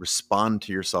respond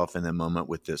to yourself in the moment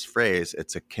with this phrase.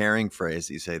 It's a caring phrase.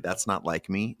 You say, that's not like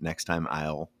me. Next time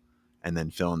I'll, and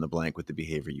then fill in the blank with the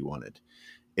behavior you wanted.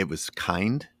 It was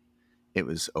kind. It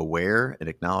was aware. It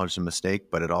acknowledged the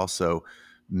mistake, but it also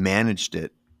managed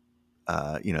it.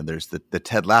 There's the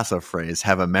Ted Lasso phrase,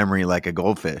 have a memory like a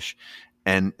goldfish.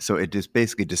 And so it just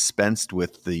basically dispensed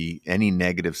with any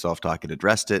negative self-talk. It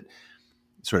addressed it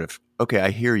sort of, okay,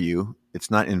 I hear you.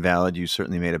 It's not invalid. You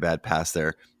certainly made a bad pass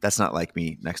there. That's not like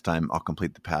me. Next time I'll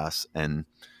complete the pass and,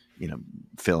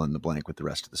 fill in the blank with the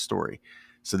rest of the story.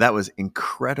 So that was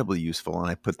incredibly useful.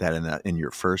 And I put that in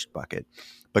your first bucket.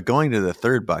 But going to the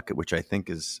third bucket, which I think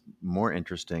is more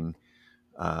interesting,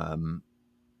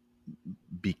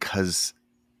 because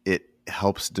it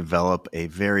helps develop a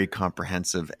very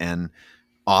comprehensive and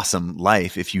awesome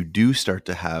life. If you do start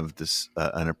to have this,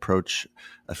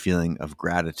 a feeling of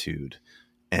gratitude,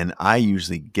 and I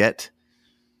usually get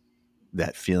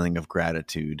that feeling of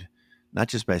gratitude, not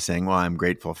just by saying, well, I'm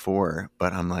grateful for,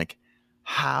 but I'm like,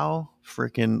 how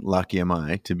freaking lucky am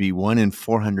I to be 1 in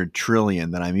 400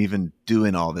 trillion that I'm even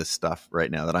doing all this stuff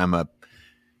right now, that I'm an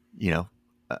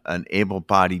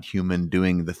able-bodied human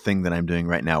doing the thing that I'm doing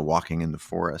right now, walking in the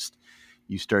forest.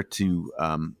 You start to,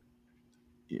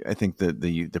 I think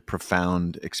the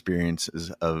profound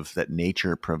experiences of that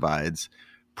nature provides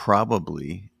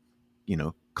probably,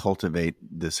 cultivate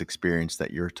this experience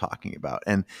that you're talking about.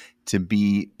 And to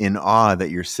be in awe that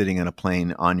you're sitting on a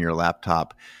plane on your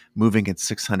laptop, moving at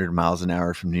 600 miles an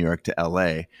hour from New York to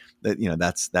LA,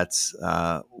 that's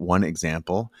one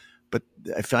example. But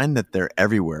I find that they're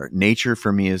everywhere. Nature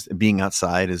for me is being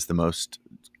outside is the most,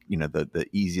 the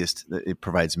easiest. It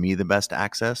provides me the best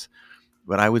access.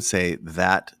 But I would say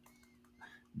that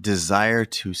desire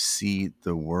to see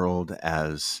the world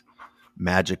as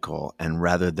magical, and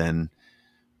rather than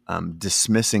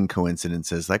dismissing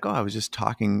coincidences like, oh, I was just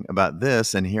talking about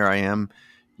this and here I am,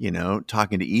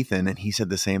 talking to Ethan and he said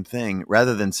the same thing,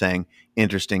 rather than saying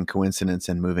interesting coincidence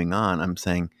and moving on, I'm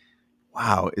saying,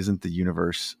 wow, isn't the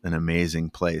universe an amazing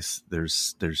place?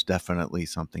 There's definitely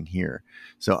something here.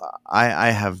 So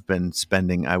I have been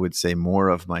spending, I would say, more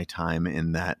of my time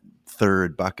in that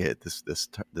third bucket, this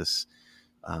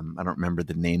I don't remember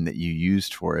the name that you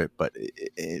used for it, but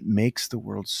it makes the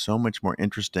world so much more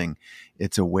interesting.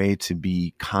 It's a way to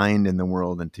be kind in the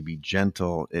world and to be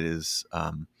gentle. It is,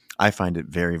 I find it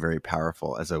very, very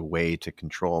powerful as a way to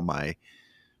control my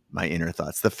inner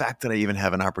thoughts. The fact that I even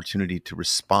have an opportunity to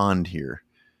respond here,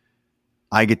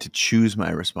 I get to choose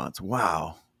my response.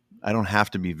 Wow. I don't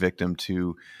have to be victim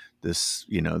to this,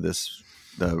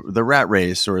 the rat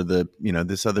race or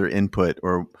this other input,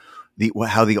 or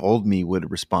how the old me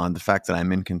would respond. The fact that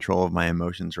I'm in control of my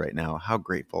emotions right now. How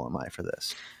grateful am I for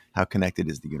this? How connected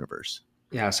is the universe?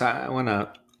 Yeah, so I want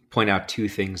to point out two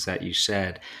things that you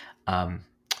said. Um,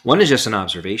 One is just an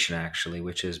observation, actually,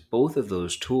 which is both of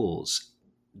those tools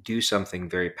do something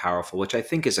very powerful, which I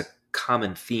think is a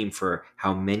common theme for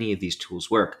how many of these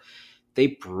tools work. They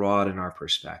broaden our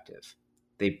perspective.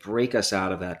 They break us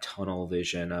out of that tunnel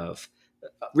vision of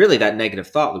really that negative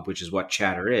thought loop, which is what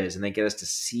chatter is, and they get us to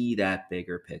see that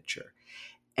bigger picture.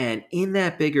 And in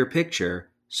that bigger picture,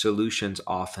 solutions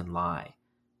often lie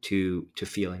to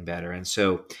feeling better. And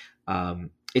so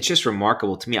it's just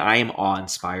remarkable to me. I am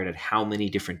awe-inspired at how many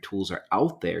different tools are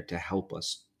out there to help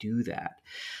us do that.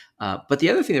 But the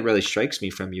other thing that really strikes me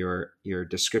from your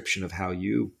description of how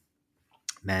you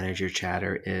manage your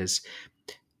chatter is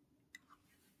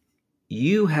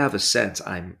you have a sense,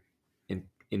 I'm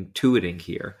intuiting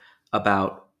here,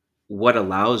 about what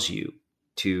allows you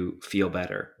to feel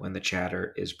better when the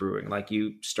chatter is brewing. Like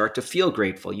you start to feel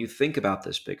grateful. You think about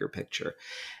this bigger picture.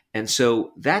 And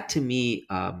so that to me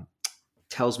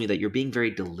tells me that you're being very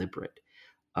deliberate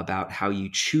about how you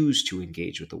choose to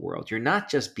engage with the world. You're not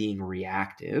just being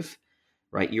reactive,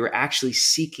 right? You're actually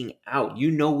seeking out, you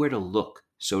know where to look,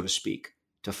 so to speak,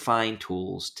 to find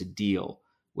tools to deal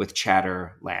with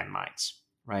chatter landmines,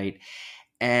 right?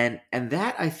 And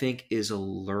that I think is a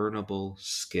learnable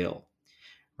skill,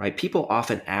 right? People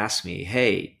often ask me,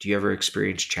 hey, do you ever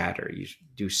experience chatter? You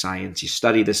do science, you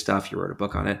study this stuff, you wrote a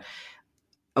book on it.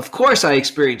 Of course I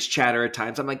experience chatter at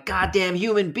times. I'm like, goddamn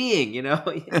human being, you know?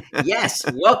 Yes,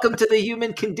 welcome to the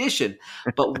human condition.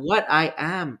 But what I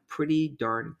am pretty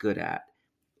darn good at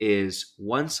is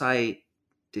once I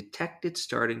detect it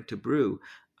starting to brew,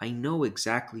 I know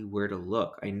exactly where to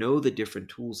look. I know the different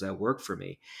tools that work for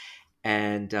me.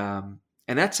 And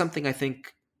that's something I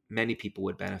think many people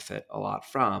would benefit a lot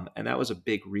from. And that was a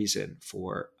big reason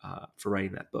for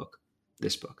writing that book,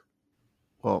 this book.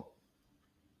 Well,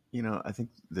 I think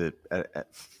that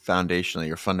foundationally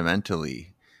or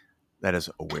fundamentally, that is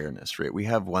awareness, right? We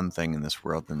have one thing in this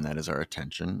world, and that is our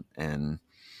attention and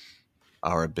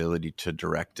our ability to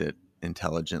direct it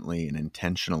intelligently and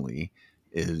intentionally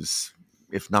is,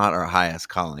 if not our highest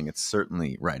calling, it's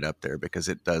certainly right up there because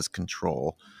it does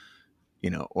control,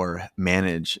 or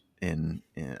manage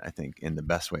I think in the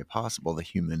best way possible, the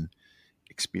human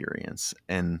experience.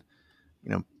 And,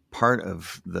 part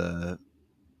of the,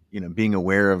 being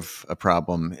aware of a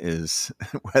problem is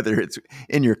whether it's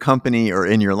in your company or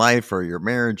in your life or your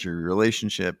marriage or your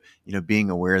relationship, being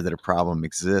aware that a problem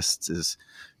exists is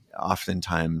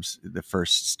oftentimes the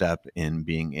first step in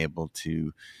being able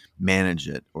to manage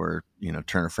it or,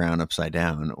 turn a frown upside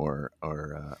down or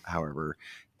however.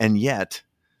 And yet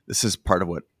this is part of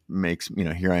what makes,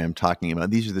 here I am talking about,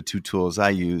 these are the two tools I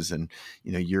use. And,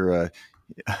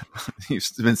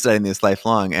 you've been studying this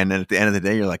lifelong. And then at the end of the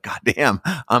day, you're like, God damn,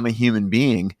 I'm a human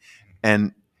being.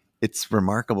 And it's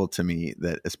remarkable to me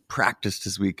that as practiced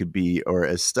as we could be, or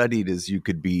as studied as you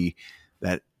could be,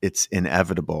 that it's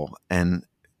inevitable. And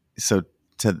so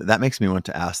that makes me want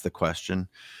to ask the question,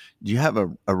 do you have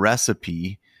a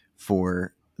recipe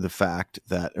for the fact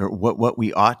that, or what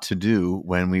we ought to do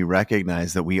when we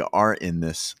recognize that we are in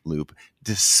this loop,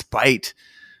 despite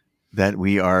that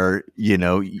we are,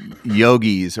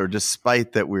 yogis, or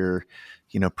despite that we're,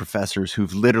 professors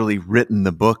who've literally written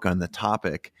the book on the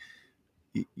topic?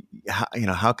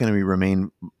 How can we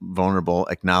remain vulnerable,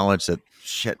 acknowledge that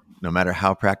shit, no matter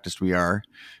how practiced we are,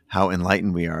 how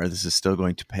enlightened we are, this is still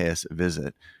going to pay us a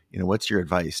visit? What's your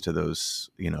advice to those,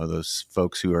 those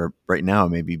folks who are right now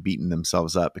maybe beating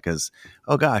themselves up because,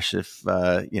 oh gosh, if,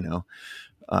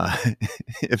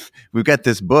 if we've got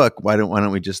this book, why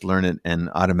don't we just learn it and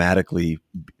automatically,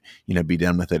 be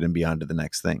done with it and be on to the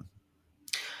next thing?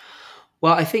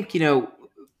 Well, I think,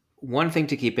 one thing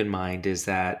to keep in mind is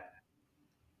that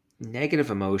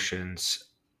negative emotions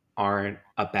aren't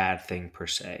a bad thing per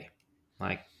se.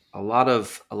 Like a lot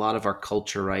of our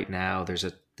culture right now, there's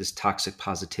this toxic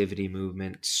positivity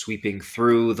movement sweeping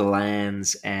through the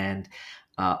lands, and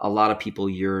a lot of people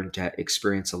yearn to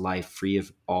experience a life free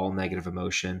of all negative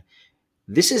emotion.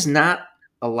 This is not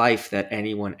a life that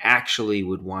anyone actually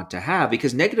would want to have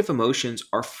because negative emotions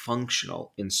are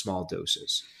functional in small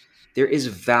doses. There is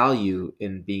value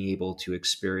in being able to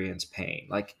experience pain.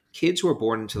 Like kids who are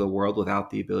born into the world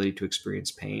without the ability to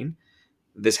experience pain,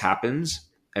 this happens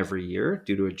every year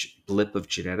due to a blip of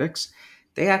genetics.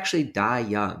 They actually die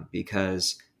young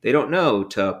because they don't know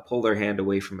to pull their hand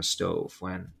away from a stove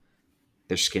when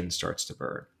their skin starts to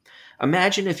burn.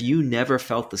 Imagine if you never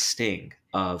felt the sting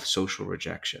of social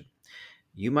rejection.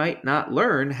 You might not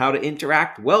learn how to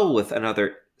interact well with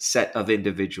another set of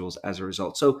individuals as a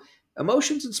result. So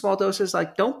emotions in small doses,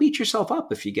 like, don't beat yourself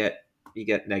up if you get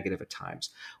negative at times.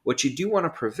 What you do want to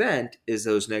prevent is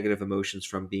those negative emotions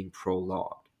from being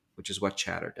prolonged, which is what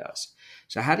chatter does.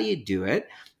 So how do you do it?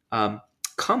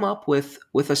 Come up with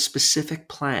a specific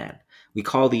plan. We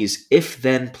call these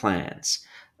if-then plans.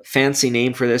 Fancy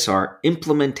name for this are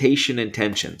implementation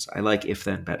intentions. I like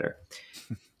if-then better.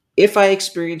 If I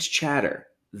experience chatter,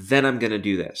 then I'm going to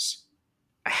do this.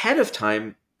 Ahead of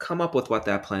time, come up with what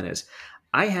that plan is.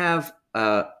 I have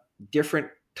different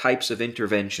types of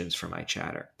interventions for my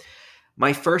chatter.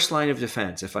 My first line of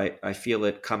defense, if I feel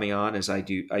it coming on, is I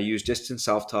use distant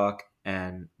self-talk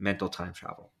and mental time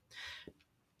travel.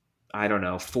 I don't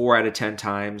know, 4 out of 10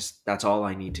 times, that's all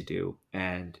I need to do.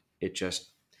 And it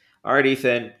just, all right,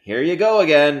 Ethan, here you go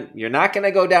again. You're not going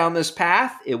to go down this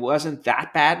path. It wasn't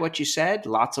that bad what you said.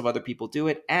 Lots of other people do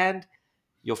it, and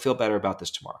you'll feel better about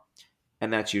this tomorrow.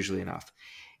 And that's usually enough.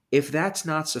 If that's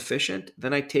not sufficient,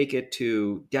 then I take it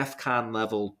to DEFCON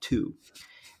level 2,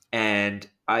 and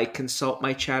I consult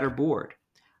my chatter board.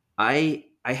 I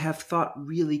have thought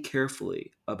really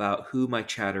carefully about who my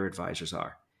chatter advisors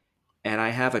are, and I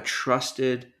have a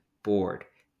trusted board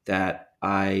that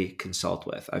I consult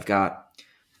with. I've got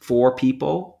 4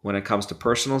 people when it comes to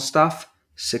personal stuff,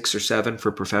 6 or 7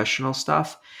 for professional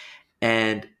stuff,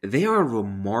 and they are a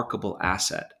remarkable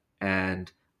asset.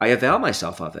 And I avail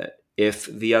myself of it if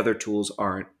the other tools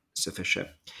aren't sufficient.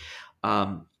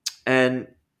 And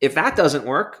if that doesn't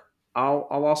work, I'll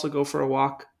also go for a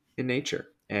walk in nature,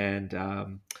 and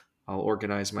I'll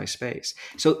organize my space.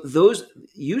 So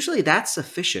usually that's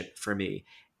sufficient for me.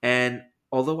 And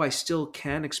although I still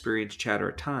can experience chatter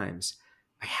at times,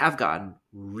 I have gotten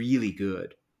really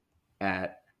good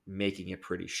at making it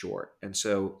pretty short. And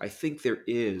so I think there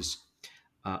is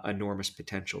enormous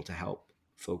potential to help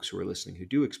folks who are listening who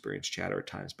do experience chatter at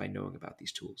times by knowing about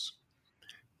these tools.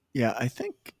 Yeah, I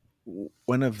think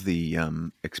one of the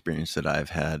experience that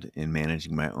I've had in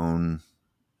managing my own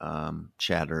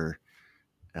chatter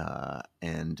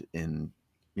and in,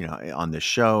 on this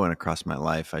show and across my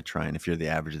life, I try, and if you're the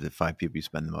average of the 5 people you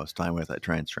spend the most time with, I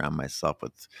try and surround myself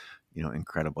with,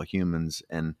 incredible humans.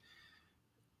 And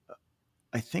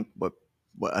I think what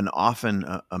an often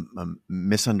a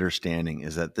misunderstanding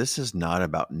is that this is not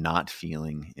about not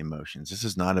feeling emotions. This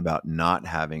is not about not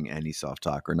having any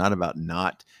self-talk, or not about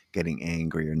not getting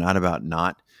angry, or not about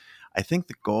not. I think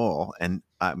the goal, and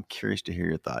I'm curious to hear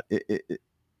your thought.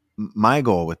 My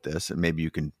goal with this, and maybe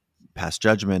you can pass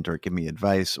judgment or give me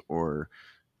advice or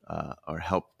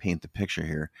help paint the picture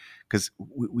here, because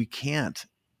we can't.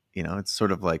 It's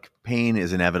sort of like pain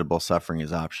is inevitable, suffering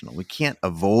is optional. We can't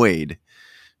avoid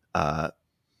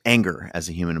anger as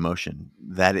a human emotion.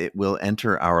 That it will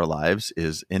enter our lives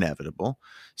is inevitable.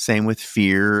 Same with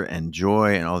fear and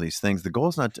joy and all these things. The goal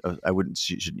is not to,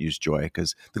 shouldn't use joy,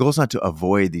 because the goal is not to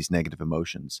avoid these negative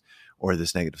emotions or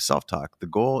this negative self-talk. The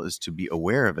goal is to be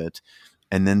aware of it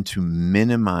and then to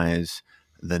minimize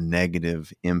the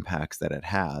negative impacts that it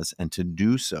has, and to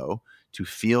do so, to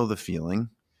feel the feeling.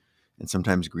 And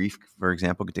sometimes grief, for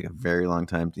example, could take a very long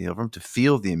time to heal from, to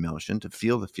feel the emotion, to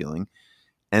feel the feeling,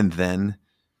 and then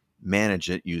manage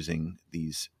it using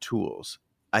these tools.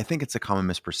 I think it's a common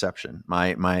misperception.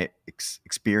 My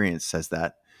experience says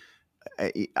that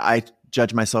I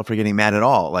judge myself for getting mad at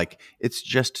all. Like, it's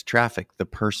just traffic. The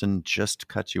person just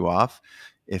cut you off.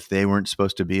 If they weren't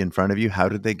supposed to be in front of you, how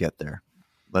did they get there?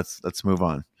 Let's move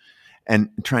on, and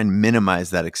try and minimize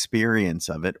that experience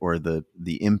of it, or the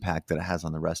impact that it has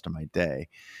on the rest of my day.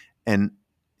 And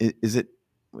is it?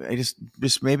 I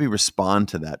just maybe respond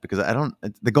to that, because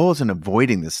the goal isn't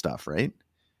avoiding this stuff, right?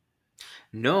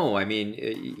 No, I mean,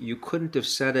 you couldn't have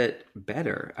said it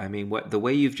better. I mean, the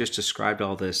way you've just described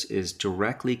all this is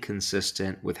directly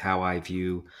consistent with how I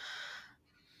view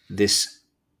this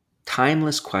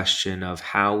timeless question of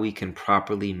how we can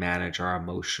properly manage our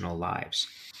emotional lives.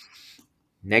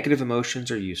 Negative emotions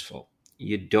are useful.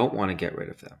 You don't want to get rid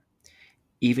of them.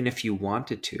 Even if you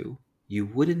wanted to, you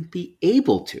wouldn't be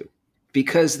able to,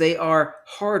 because they are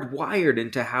hardwired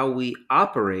into how we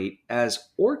operate as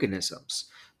organisms.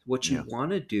 What you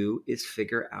want to do is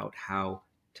figure out how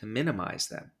to minimize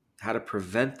them, how to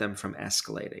prevent them from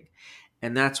escalating.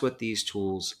 And that's what these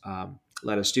tools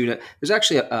let us do. There's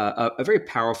actually a very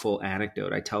powerful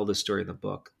anecdote. I tell this story in the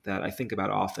book that I think about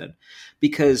often,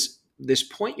 because this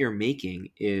point you're making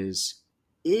is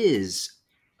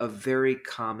a very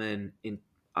common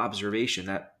observation,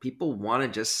 that people want to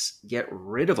just get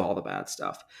rid of all the bad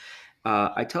stuff.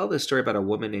 I tell this story about a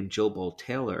woman named Jill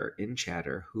Bolt-Taylor in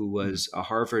Chatter, who was a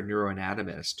Harvard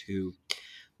neuroanatomist who,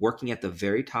 working at the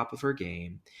very top of her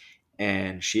game,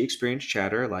 and she experienced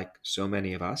chatter like so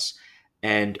many of us.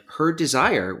 And her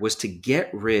desire was to get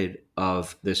rid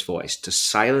of this voice, to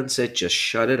silence it, just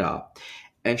shut it up.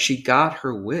 And she got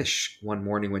her wish one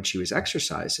morning when she was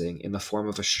exercising in the form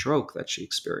of a stroke that she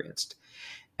experienced.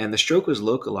 And the stroke was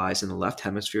localized in the left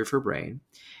hemisphere of her brain,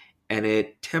 and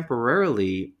it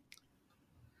temporarily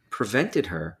prevented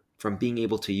her from being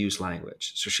able to use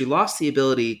language. So she lost the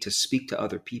ability to speak to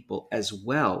other people as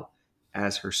well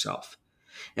as herself.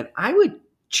 And I would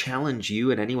challenge you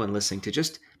and anyone listening to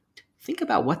just think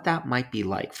about what that might be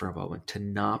like for a moment, to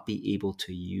not be able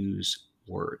to use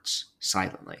words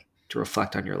silently, to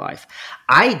reflect on your life.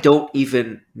 I don't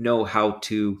even know how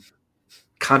to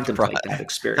contemplate that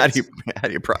experience. How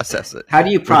do you process it? How do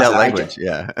you process that language?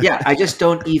 Yeah, I just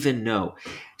don't even know.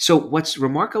 So what's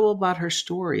remarkable about her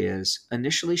story is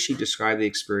initially she described the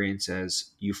experience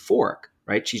as euphoric,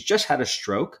 right? She's just had a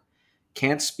stroke,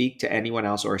 can't speak to anyone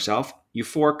else or herself,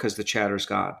 euphoric because the chatter's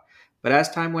gone. But as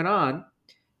time went on,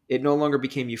 it no longer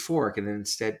became euphoric and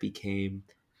instead became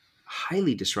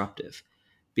highly disruptive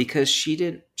because she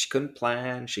couldn't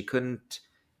plan, she couldn't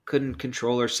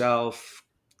control herself,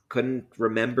 couldn't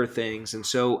remember things. And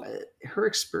so her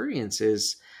experience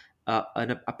is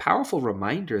a powerful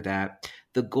reminder that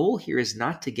the goal here is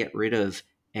not to get rid of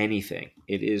anything.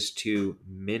 It is to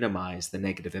minimize the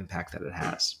negative impact that it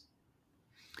has.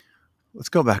 Let's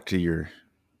go back to your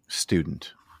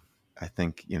student. I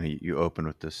think, you open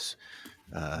with this,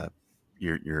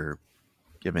 you're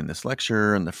giving this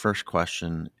lecture, and the first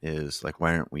question is like,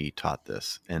 why aren't we taught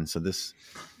this? And so this,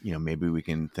 maybe we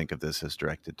can think of this as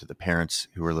directed to the parents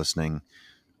who are listening.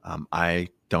 I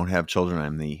don't have children.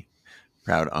 I'm the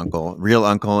proud uncle, real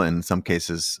uncle, in some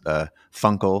cases,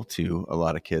 funkle to a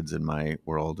lot of kids in my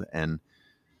world. And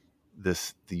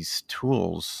these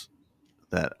tools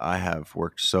that I have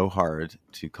worked so hard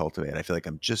to cultivate, I feel like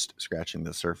I'm just scratching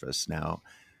the surface now.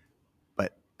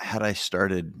 But had I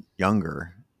started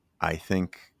younger, I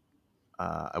think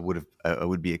I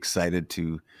would be excited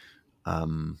to,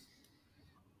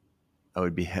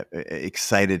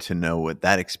 excited to know what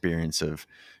that experience of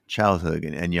childhood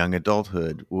and young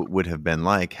adulthood would have been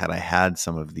like had I had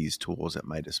some of these tools at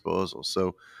my disposal.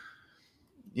 So,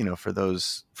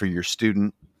 for your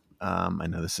student, I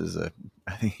know this is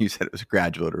I think you said it was a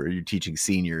graduate, or you're teaching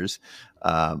seniors,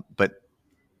 but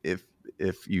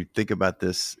if you think about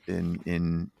this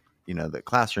in the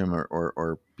classroom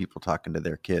or people talking to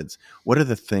their kids, what are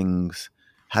the things,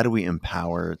 how do we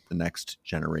empower the next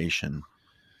generation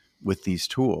with these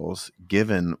tools,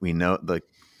 given we know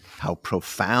how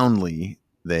profoundly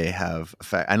they have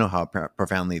I know how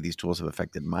profoundly these tools have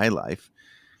affected my life.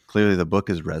 Clearly the book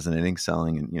is resonating,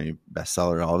 selling, and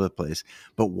bestseller all over the place,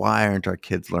 but why aren't our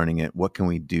kids learning it? What can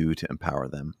we do to empower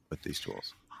them with these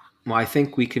tools? Well, I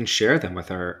think we can share them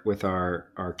with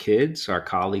our kids, our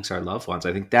colleagues, our loved ones.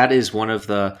 I think that is one of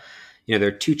the, there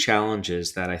are two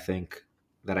challenges that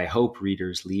I hope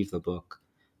readers leave the book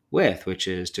with, which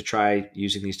is to try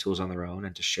using these tools on their own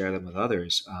and to share them with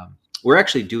others. We're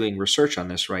actually doing research on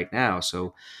this right now.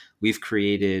 So we've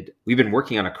been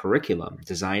working on a curriculum,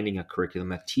 designing a curriculum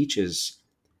that teaches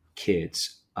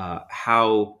kids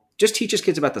teaches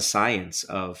kids about the science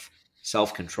of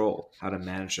self-control, how to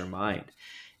manage their mind.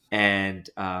 And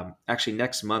actually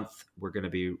next month, we're going to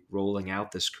be rolling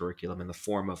out this curriculum in the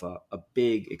form of a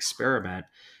big experiment.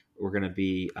 We're going to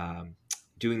be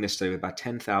doing this study with about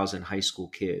 10,000 high school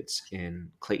kids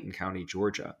in Clayton County,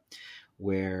 Georgia,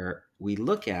 where we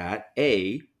look at,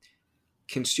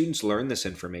 can students learn this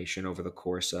information over the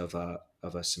course of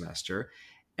a semester?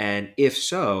 And if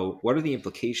so, what are the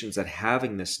implications that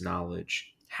having this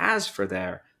knowledge has for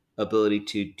their ability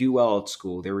to do well at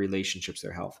school, their relationships,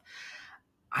 their health?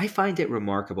 I find it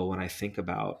remarkable when I think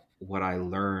about what I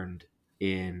learned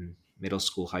in middle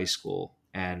school, high school,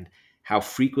 and how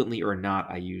frequently or not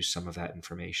I use some of that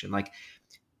information. Like,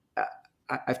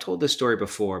 I've told this story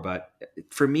before, but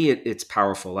for me, it's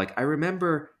powerful. Like, I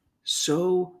remember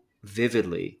so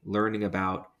vividly learning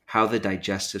about how the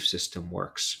digestive system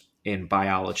works in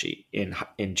biology in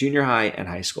junior high and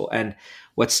high school. And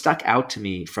what stuck out to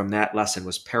me from that lesson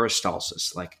was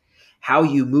peristalsis, like how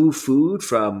you move food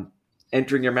from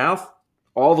entering your mouth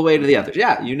all the way to the others.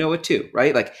 Yeah, you know it too,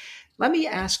 right? Like, let me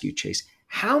ask you, Chase,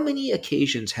 how many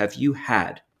occasions have you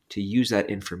had to use that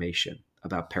information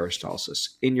about peristalsis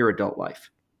in your adult life?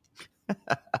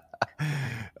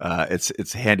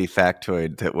 It's a handy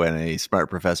factoid that when a smart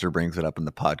professor brings it up in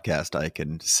the podcast, I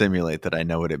can simulate that I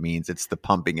know what it means. It's the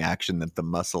pumping action that the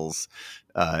muscles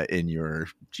in your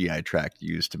GI tract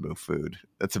use to move food.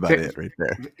 That's about it right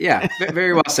there. Yeah,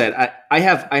 very well said. I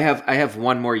have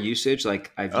one more usage.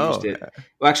 Like, I've used it.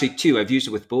 Well, actually two. I've used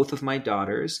it with both of my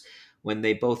daughters when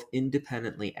they both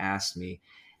independently asked me,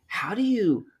 how do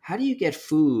you get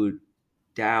food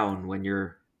down when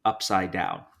you're upside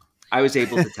down? I was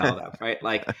able to tell them, right?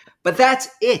 Like, but that's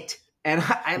it. And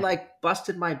I like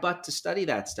busted my butt to study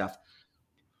that stuff.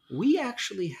 We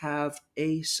actually have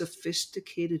a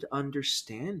sophisticated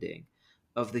understanding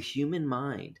of the human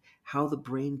mind, how the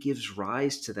brain gives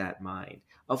rise to that mind,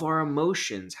 of our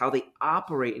emotions, how they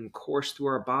operate and course through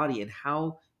our body, and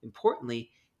how,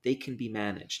 importantly, they can be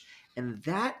managed. And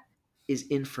that is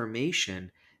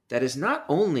information that is not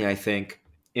only, I think,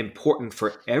 important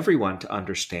for everyone to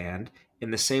understand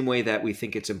in the same way that we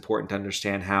think it's important to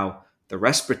understand how the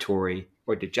respiratory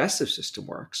or digestive system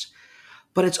works,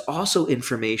 but it's also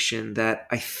information that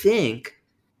I think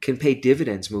can pay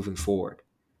dividends moving forward.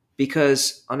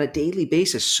 Because on a daily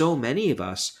basis, so many of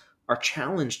us are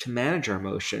challenged to manage our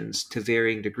emotions to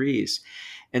varying degrees.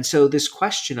 And so, this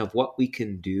question of what we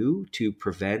can do to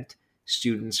prevent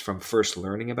students from first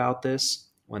learning about this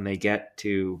when they get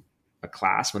to a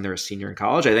class, when they're a senior in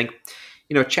college, I think,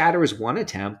 chatter is one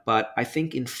attempt, but I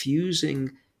think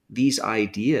infusing these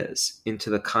ideas into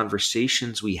the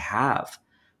conversations we have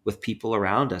with people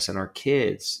around us and our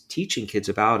kids, teaching kids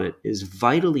about it is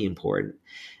vitally important.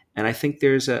 And I think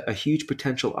there's a huge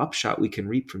potential upshot we can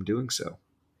reap from doing so.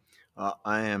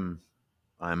 I'm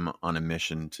on a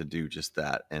mission to do just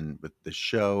that. And with the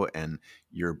show and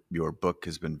your book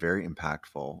has been very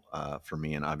impactful for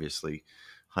me, and obviously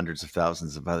hundreds of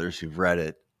thousands of others who've read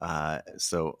it.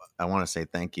 So I want to say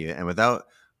thank you. And without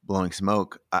blowing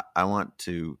smoke, I want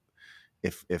to,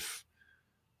 if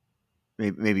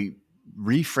maybe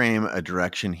reframe a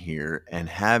direction here and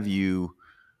have you,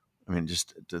 I mean,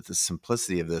 just the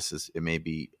simplicity of this is, it may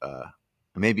be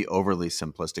overly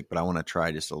simplistic, but I want to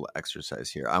try just a little exercise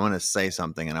here. I want to say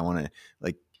something and I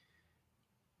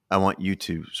want you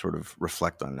to sort of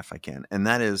reflect on it if I can. And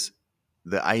that is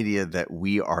the idea that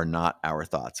we are not our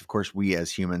thoughts. Of course, we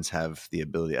as humans have the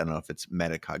ability, I don't know if it's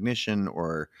metacognition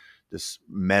or this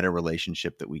meta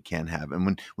relationship that we can have.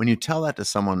 And when you tell that to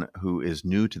someone who is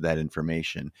new to that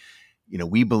information,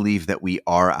 we believe that we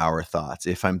are our thoughts.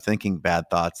 If I'm thinking bad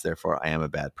thoughts, therefore I am a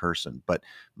bad person. But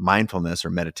mindfulness or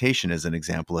meditation is an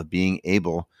example of being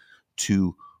able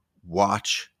to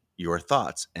watch your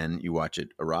thoughts, and you watch it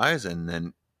arise. And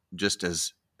then just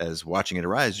as watching it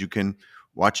arise, you can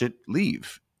watch it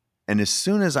leave. And as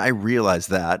soon as I realized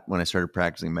that, when I started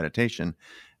practicing meditation,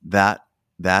 that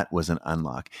was an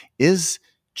unlock. Is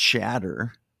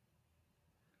chatter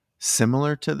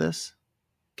similar to this?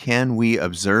 Can we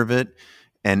observe it?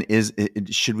 And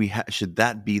should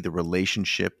that be the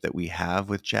relationship that we have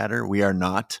with chatter? We are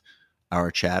not our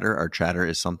chatter. Our chatter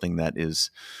is something that is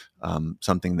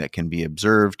something that can be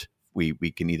observed. We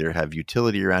can either have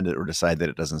utility around it or decide that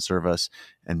it doesn't serve us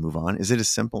and move on. Is it as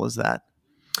simple as that?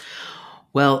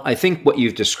 Well, I think what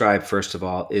you've described, first of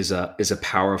all, is a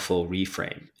powerful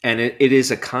reframe, and it is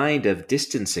a kind of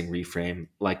distancing reframe.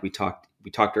 Like we talked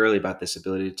earlier about this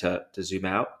ability to zoom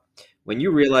out. When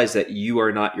you realize that you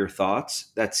are not your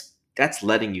thoughts, that's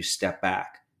letting you step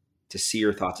back to see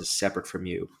your thoughts as separate from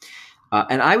you.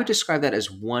 And I would describe that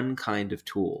as one kind of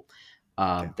tool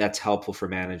that's helpful for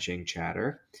managing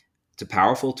chatter. It's a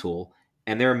powerful tool,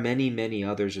 and there are many, many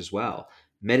others as well.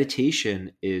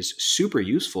 Meditation is super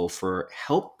useful for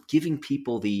giving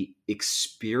people the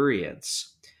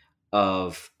experience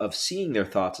of seeing their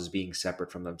thoughts as being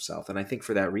separate from themselves. And I think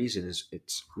for that reason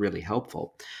it's really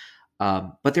helpful.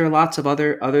 But there are lots of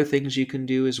other things you can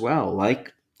do as well,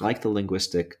 like the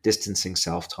linguistic distancing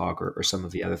self-talk or some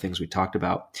of the other things we talked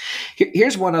about.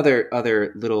 Here's one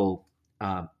other little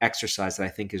exercise that I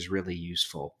think is really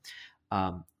useful.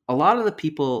 A lot of the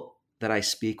people that I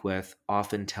speak with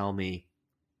often tell me,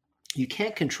 you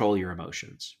can't control your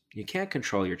emotions. You can't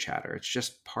control your chatter. It's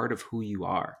just part of who you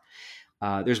are.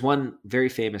 There's one very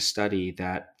famous study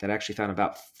that actually found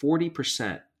about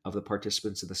 40% of the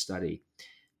participants of the study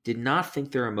did not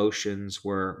think their emotions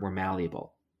were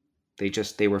malleable.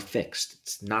 They were fixed.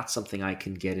 It's not something I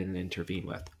can get in and intervene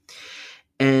with.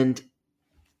 And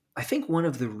I think one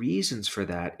of the reasons for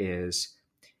that is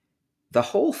the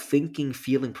whole thinking,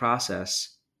 feeling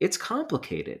process, it's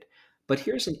complicated. But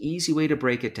here's an easy way to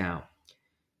break it down.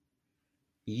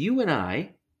 You and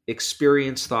I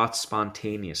experience thoughts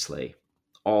spontaneously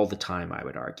all the time, I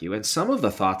would argue. And some of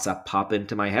the thoughts that pop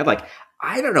into my head, like,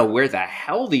 I don't know where the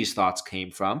hell these thoughts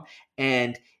came from.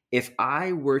 And if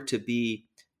I were to be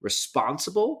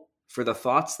responsible for the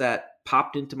thoughts that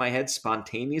popped into my head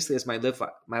spontaneously as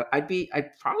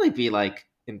I'd probably be like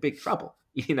in big trouble.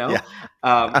 Yeah.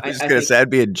 I was just going to say, I'd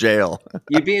be in jail.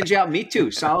 You'd be in jail. Me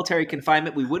too. Solitary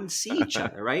confinement. We wouldn't see each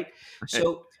other, right?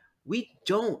 So we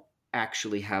don't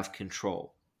actually have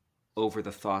control over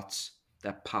the thoughts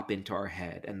that pop into our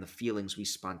head and the feelings we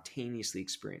spontaneously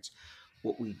experience.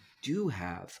 What we do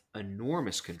have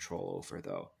enormous control over,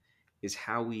 though, is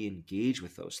how we engage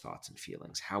with those thoughts and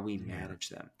feelings, how we Yeah. manage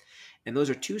them. And those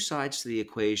are two sides to the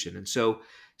equation. And so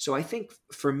I think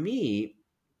for me,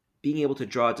 being able to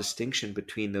draw a distinction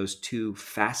between those two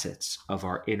facets of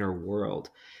our inner world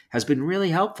has been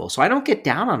really helpful. So I don't get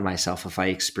down on myself if I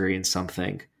experience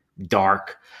something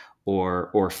dark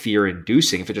or fear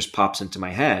inducing if it just pops into my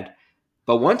head.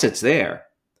 But once it's there,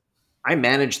 I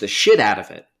manage the shit out of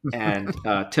it, and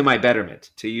to my betterment,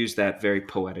 to use that very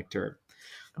poetic term.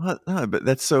 Well, no, but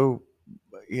that's so,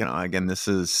 again, this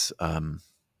is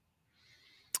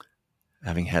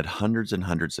having had hundreds and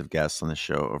hundreds of guests on the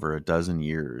show over a dozen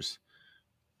years.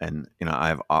 And,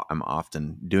 I'm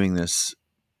often doing this,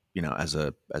 as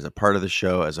a part of the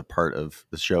show, as a part of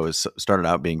the show is started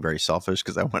out being very selfish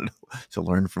because I wanted to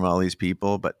learn from all these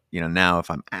people. But, now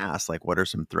if I'm asked, like, what are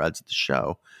some threads of the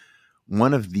show?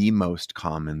 One of the most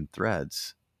common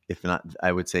threads, if not,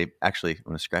 I would say, actually, I'm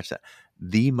going to scratch that.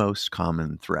 The most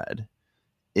common thread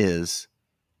is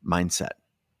mindset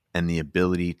and the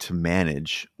ability to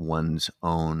manage one's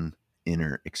own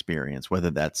inner experience,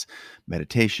 whether that's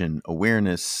meditation,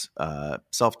 awareness,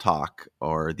 self-talk,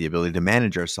 or the ability to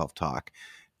manage our self-talk.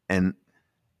 And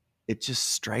it just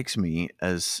strikes me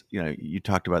as, you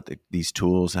talked about these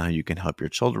tools and how you can help your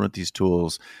children with these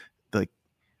tools. Like,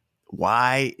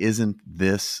 why isn't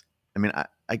this,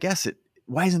 I guess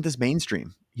why isn't this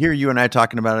mainstream? Here, you and I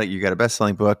talking about it, you got a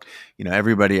best-selling book,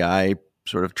 everybody I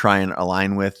sort of try and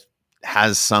align with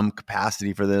has some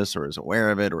capacity for this or is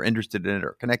aware of it or interested in it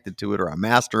or connected to it or a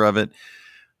master of it.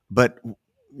 But,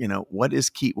 what is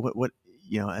key? What,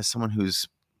 as someone who's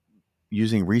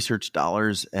using research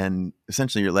dollars and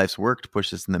essentially your life's work to push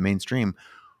this in the mainstream,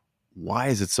 why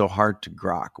is it so hard to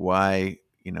grok? Why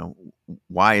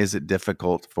is it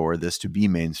difficult for this to be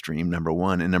mainstream, number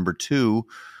one? And number two,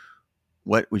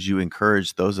 what would you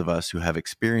encourage those of us who have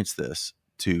experienced this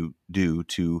to do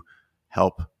to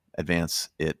help advance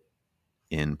it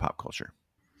in pop culture?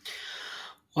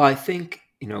 Well, I think,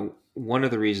 one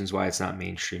of the reasons why it's not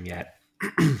mainstream yet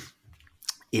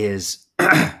is,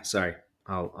 sorry,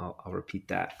 I'll repeat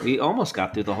that. We almost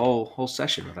got through the whole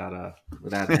session without an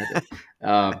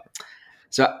edit.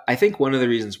 So I think one of the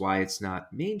reasons why it's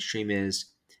not mainstream is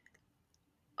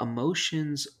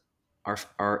emotions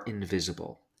are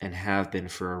invisible and have been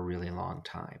for a really long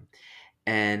time.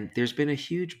 And there's been a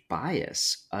huge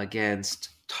bias against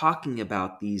talking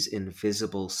about these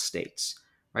invisible states,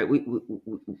 right?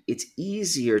 It's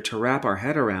easier to wrap our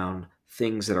head around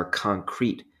things that are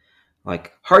concrete,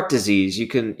 like heart disease. You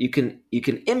can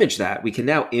image that. We can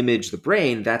now image the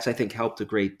brain. That's, I think, helped a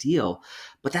great deal.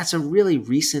 But that's a really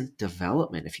recent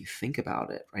development if you think about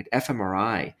it, right?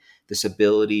 fMRI, this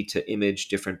ability to image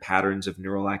different patterns of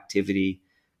neural activity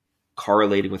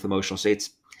correlating with emotional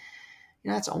states,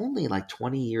 it's only like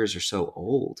 20 years or so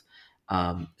old.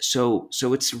 So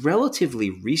it's relatively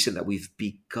recent that we've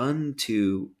begun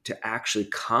to actually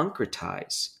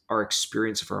concretize our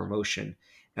experience of our emotion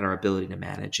and our ability to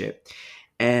manage it.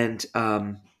 And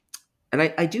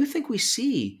I do think we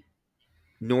see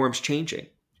norms changing.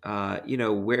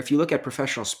 Where if you look at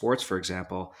professional sports, for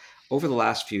example, over the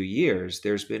last few years,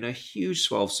 there's been a huge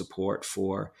swell of support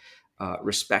for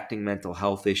respecting mental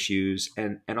health issues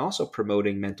and also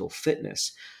promoting mental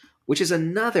fitness, which is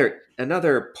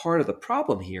another part of the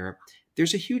problem here.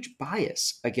 There's a huge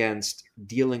bias against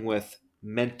dealing with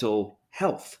mental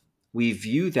health. We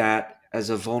view that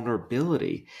as a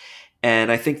vulnerability.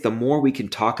 And I think the more we can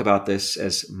talk about this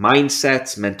as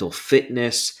mindsets, mental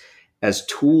fitness, as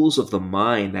tools of the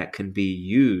mind that can be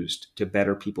used to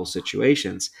better people's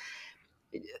situations,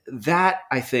 that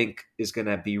I think is going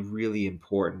to be really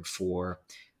important for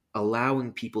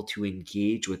allowing people to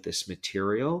engage with this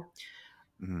material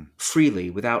freely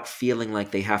without feeling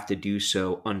like they have to do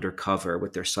so undercover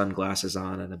with their sunglasses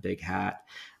on and a big hat.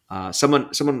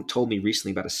 Someone told me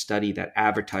recently about a study that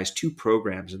advertised two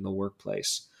programs in the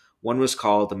workplace. One was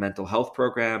called the mental health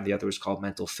program. The other was called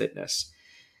mental fitness.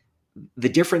 The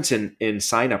difference in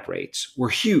sign-up rates were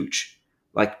huge,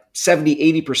 like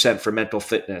 70, 80% for mental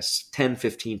fitness, 10,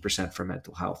 15% for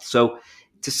mental health. So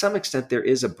to some extent, there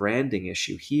is a branding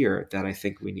issue here that I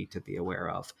think we need to be aware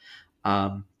of.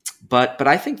 But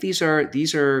I think these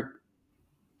are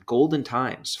golden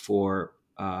times for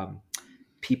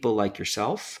people like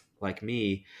yourself, like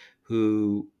me,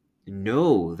 who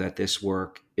know that this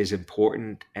work is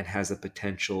important and has the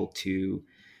potential to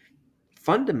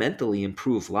fundamentally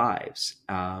improve lives.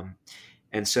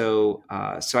 And so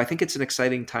I think it's an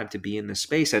exciting time to be in this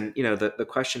space. And the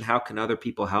question, how can other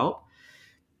people help?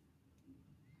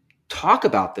 talk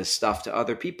about this stuff to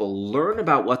other people, learn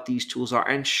about what these tools are,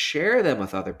 and share them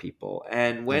with other people.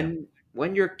 And Yeah.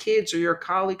 when your kids or your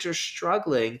colleagues are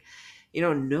struggling,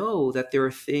 know that there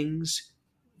are things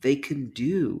they can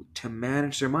do to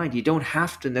manage their mind. You don't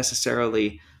have to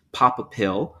necessarily pop a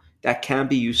pill. That can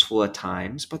be useful at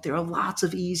times, but there are lots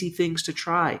of easy things to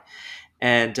try.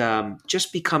 And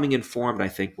just becoming informed, I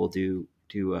think, will do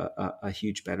a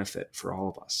huge benefit for all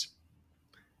of us.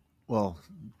 Well,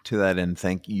 to that end,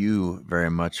 thank you very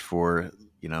much for,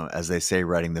 as they say,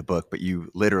 writing the book, but you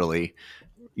literally,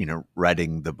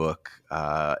 writing the book.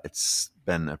 It's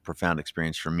been a profound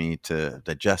experience for me to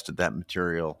digest that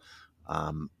material.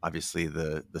 Obviously,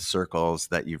 the circles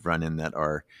that you've run in that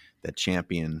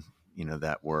champion,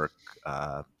 that work.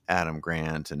 Adam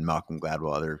Grant and Malcolm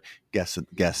Gladwell, other guests of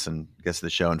the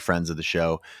show and friends of the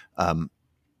show.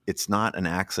 It's not an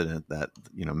accident that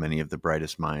many of the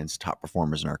brightest minds, top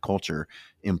performers in our culture,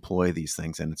 employ these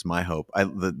things, and it's my hope.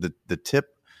 The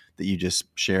tip that you just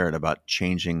shared about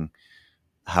changing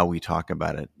how we talk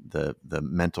about it, the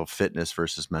mental fitness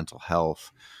versus mental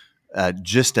health,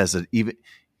 just as even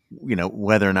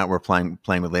whether or not we're playing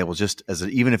with labels, just as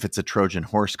even if it's a Trojan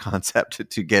horse concept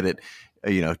to get it,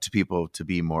 to people to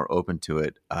be more open to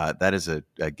it, that is a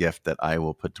gift that I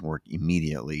will put to work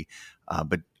immediately.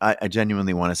 But I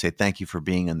genuinely want to say thank you for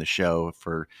being on the show,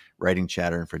 for writing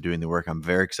Chatter, and for doing the work. I'm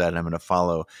very excited. I'm going to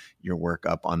follow your work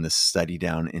up on this study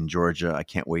down in Georgia. I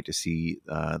can't wait to see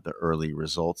the early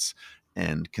results,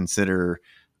 and consider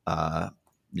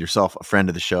yourself a friend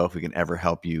of the show if we can ever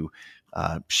help you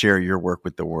share your work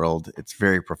with the world. It's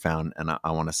very profound, and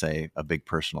I want to say a big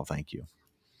personal thank you.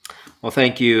 Well,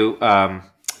 thank you.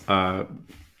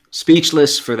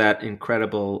 Speechless for that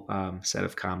incredible set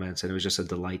of comments, and it was just a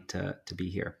delight to be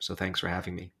here. So thanks for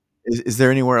having me. Is there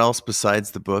anywhere else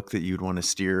besides the book that you'd want to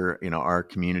steer? Our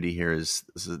community here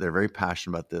they're very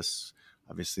passionate about this.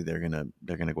 Obviously, they're gonna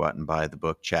go out and buy the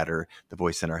book, Chatter, The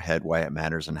Voice in Our Head, Why It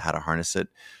Matters and How to Harness It.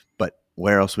 But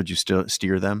where else would you still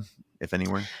steer them, if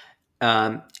anywhere?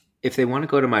 If they want to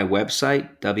go to my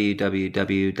website,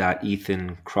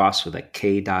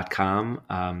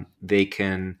 www.ethankross.com, they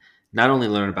can not only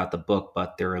learn about the book,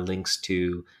 but there are links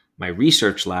to my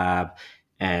research lab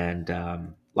and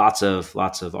lots of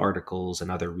articles and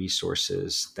other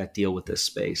resources that deal with this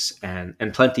space, and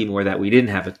plenty more that we didn't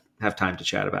have time to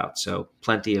chat about. So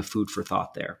plenty of food for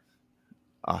thought there.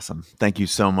 Awesome. Thank you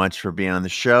so much for being on the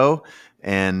show.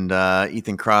 And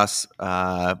Ethan Kross,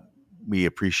 we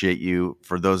appreciate you.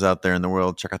 For those out there in the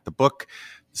world, check out the book,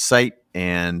 site,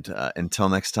 and until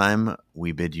next time,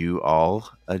 we bid you all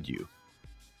adieu.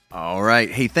 All right.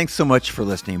 Hey, thanks so much for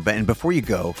listening. And before you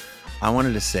go, I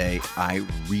wanted to say I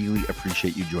really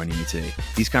appreciate you joining me today.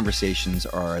 These conversations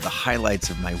are the highlights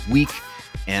of my week,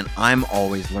 and I'm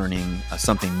always learning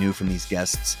something new from these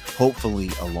guests,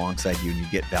 hopefully alongside you, and you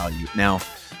get value. Now,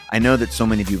 I know that so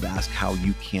many of you have asked how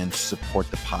you can support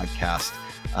the podcast.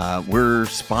 We're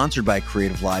sponsored by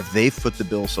CreativeLive. They foot the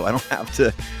bill, so I don't have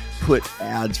to put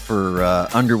ads for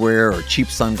underwear or cheap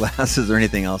sunglasses or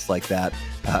anything else like that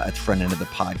at the front end of the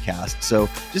podcast. So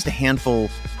just a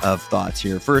handful of thoughts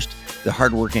here. First, the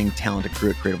hardworking, talented crew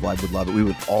at CreativeLive would love it. We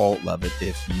would all love it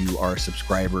if you are a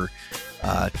subscriber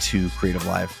to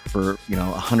CreativeLive. For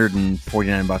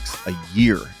 $149 a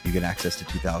year, you get access to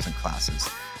 2,000 classes.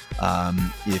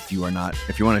 If you want to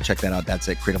check that out, that's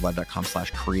at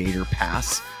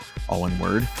creativelive.com/creatorpass, all one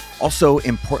word. Also,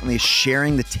 importantly,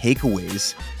 sharing the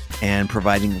takeaways and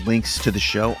providing links to the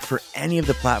show for any of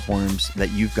the platforms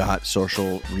that you've got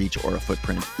social reach or a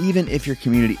footprint. Even if your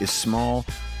community is small,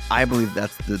 I believe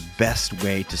that's the best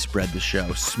way to spread the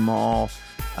show. Small,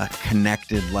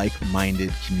 connected,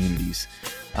 like-minded communities.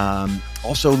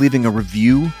 Also, leaving a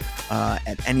review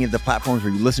at any of the platforms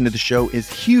where you listen to the show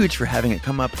is huge for having it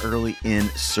come up early in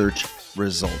search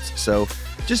results. So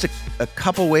just a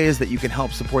couple ways that you can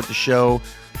help support the show.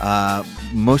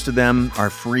 Most of them are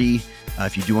free.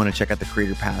 If you do want to check out the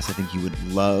Creator Pass, I think you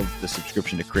would love the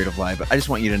subscription to CreativeLive. But I just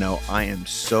want you to know I am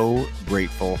so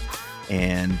grateful,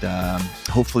 and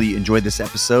hopefully you enjoyed this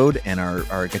episode and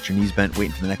are got your knees bent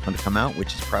waiting for the next one to come out,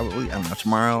 which is probably,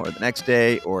 tomorrow or the next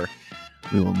day, or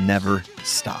we will never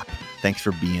stop. Thanks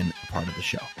for being a part of the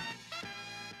show.